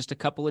ending in just a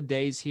couple of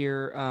days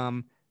here.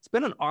 It's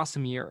been an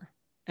awesome year.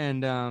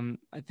 And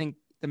I think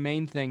the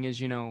main thing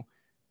is,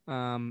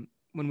 when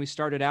we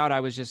started out, I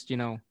was just,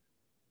 I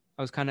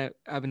was kind of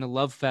having a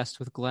love fest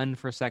with Glenn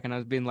for a second. I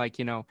was being like,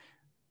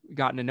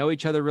 gotten to know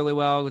each other really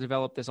well,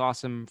 developed this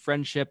awesome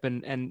friendship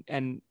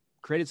and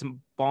created some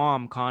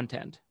bomb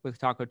content with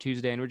Taco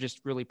Tuesday. And we're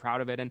just really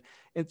proud of it.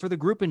 And for the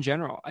group in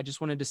general, I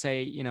just wanted to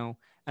say,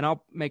 and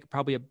I'll make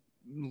probably a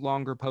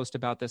longer post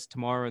about this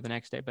tomorrow or the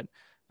next day, but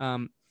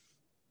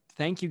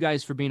thank you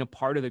guys for being a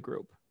part of the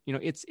group.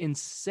 It's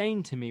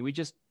insane to me. We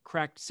just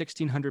cracked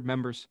 1,600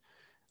 members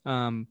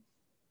the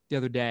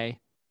other day,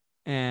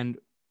 and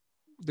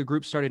the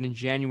group started in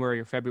January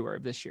or February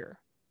of this year.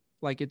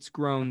 Like, it's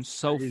grown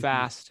so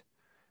fast.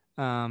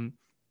 And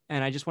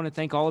I just want to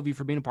thank all of you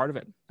for being a part of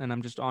it. And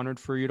I'm just honored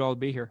for you to all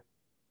be here.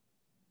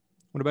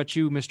 What about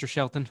you, Mr.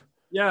 Shelton?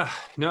 Yeah,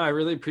 no, I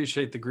really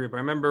appreciate the group. I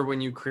remember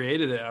when you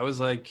created it, I was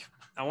like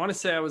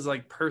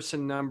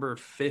person number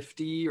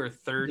 50 or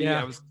 30.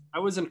 Yeah. I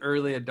was an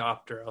early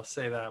adopter. I'll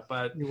say that,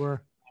 but you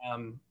were,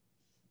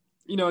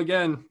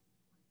 again,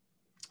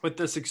 with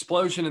this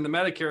explosion in the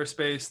Medicare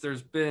space,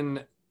 there's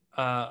been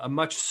a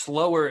much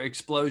slower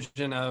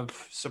explosion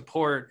of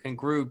support and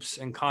groups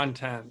and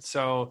content.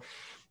 So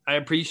I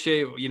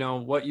appreciate,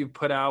 what you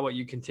put out, what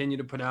you continue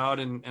to put out,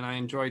 and I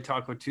enjoy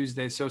Taco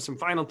Tuesday. So some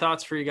final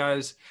thoughts for you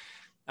guys.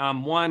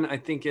 One, I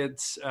think it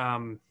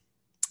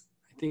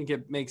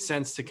makes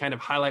sense to kind of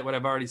highlight what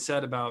I've already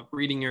said about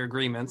reading your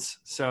agreements.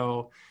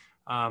 So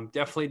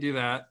definitely do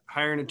that.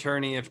 Hire an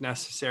attorney if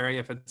necessary,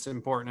 if it's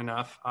important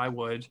enough. I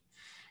would.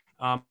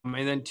 And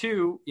then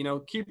two,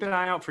 keep an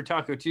eye out for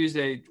Taco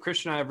Tuesday.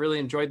 Christian and I have really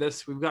enjoyed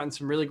this. We've gotten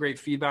some really great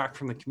feedback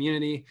from the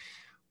community.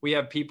 We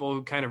have people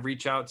who kind of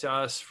reach out to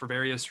us for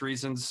various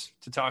reasons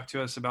to talk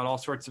to us about all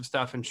sorts of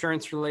stuff,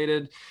 insurance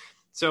related.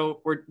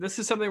 So this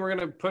is something we're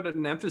going to put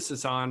an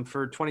emphasis on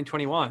for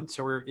 2021.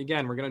 So we're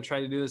going to try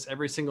to do this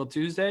every single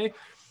Tuesday.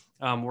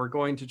 We're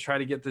going to try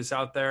to get this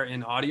out there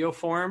in audio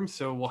form.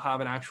 So we'll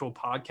have an actual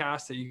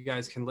podcast that you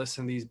guys can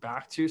listen these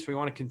back to. So we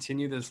want to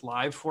continue this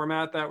live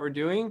format that we're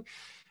doing.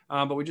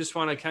 But we just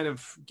want to kind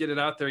of get it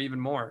out there even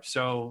more.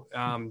 So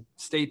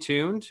stay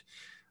tuned.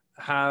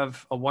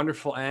 Have a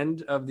wonderful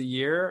end of the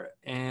year,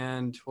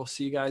 and we'll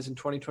see you guys in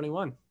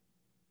 2021.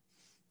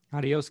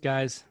 Adios,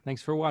 guys.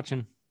 Thanks for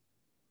watching.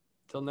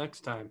 Till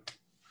next time.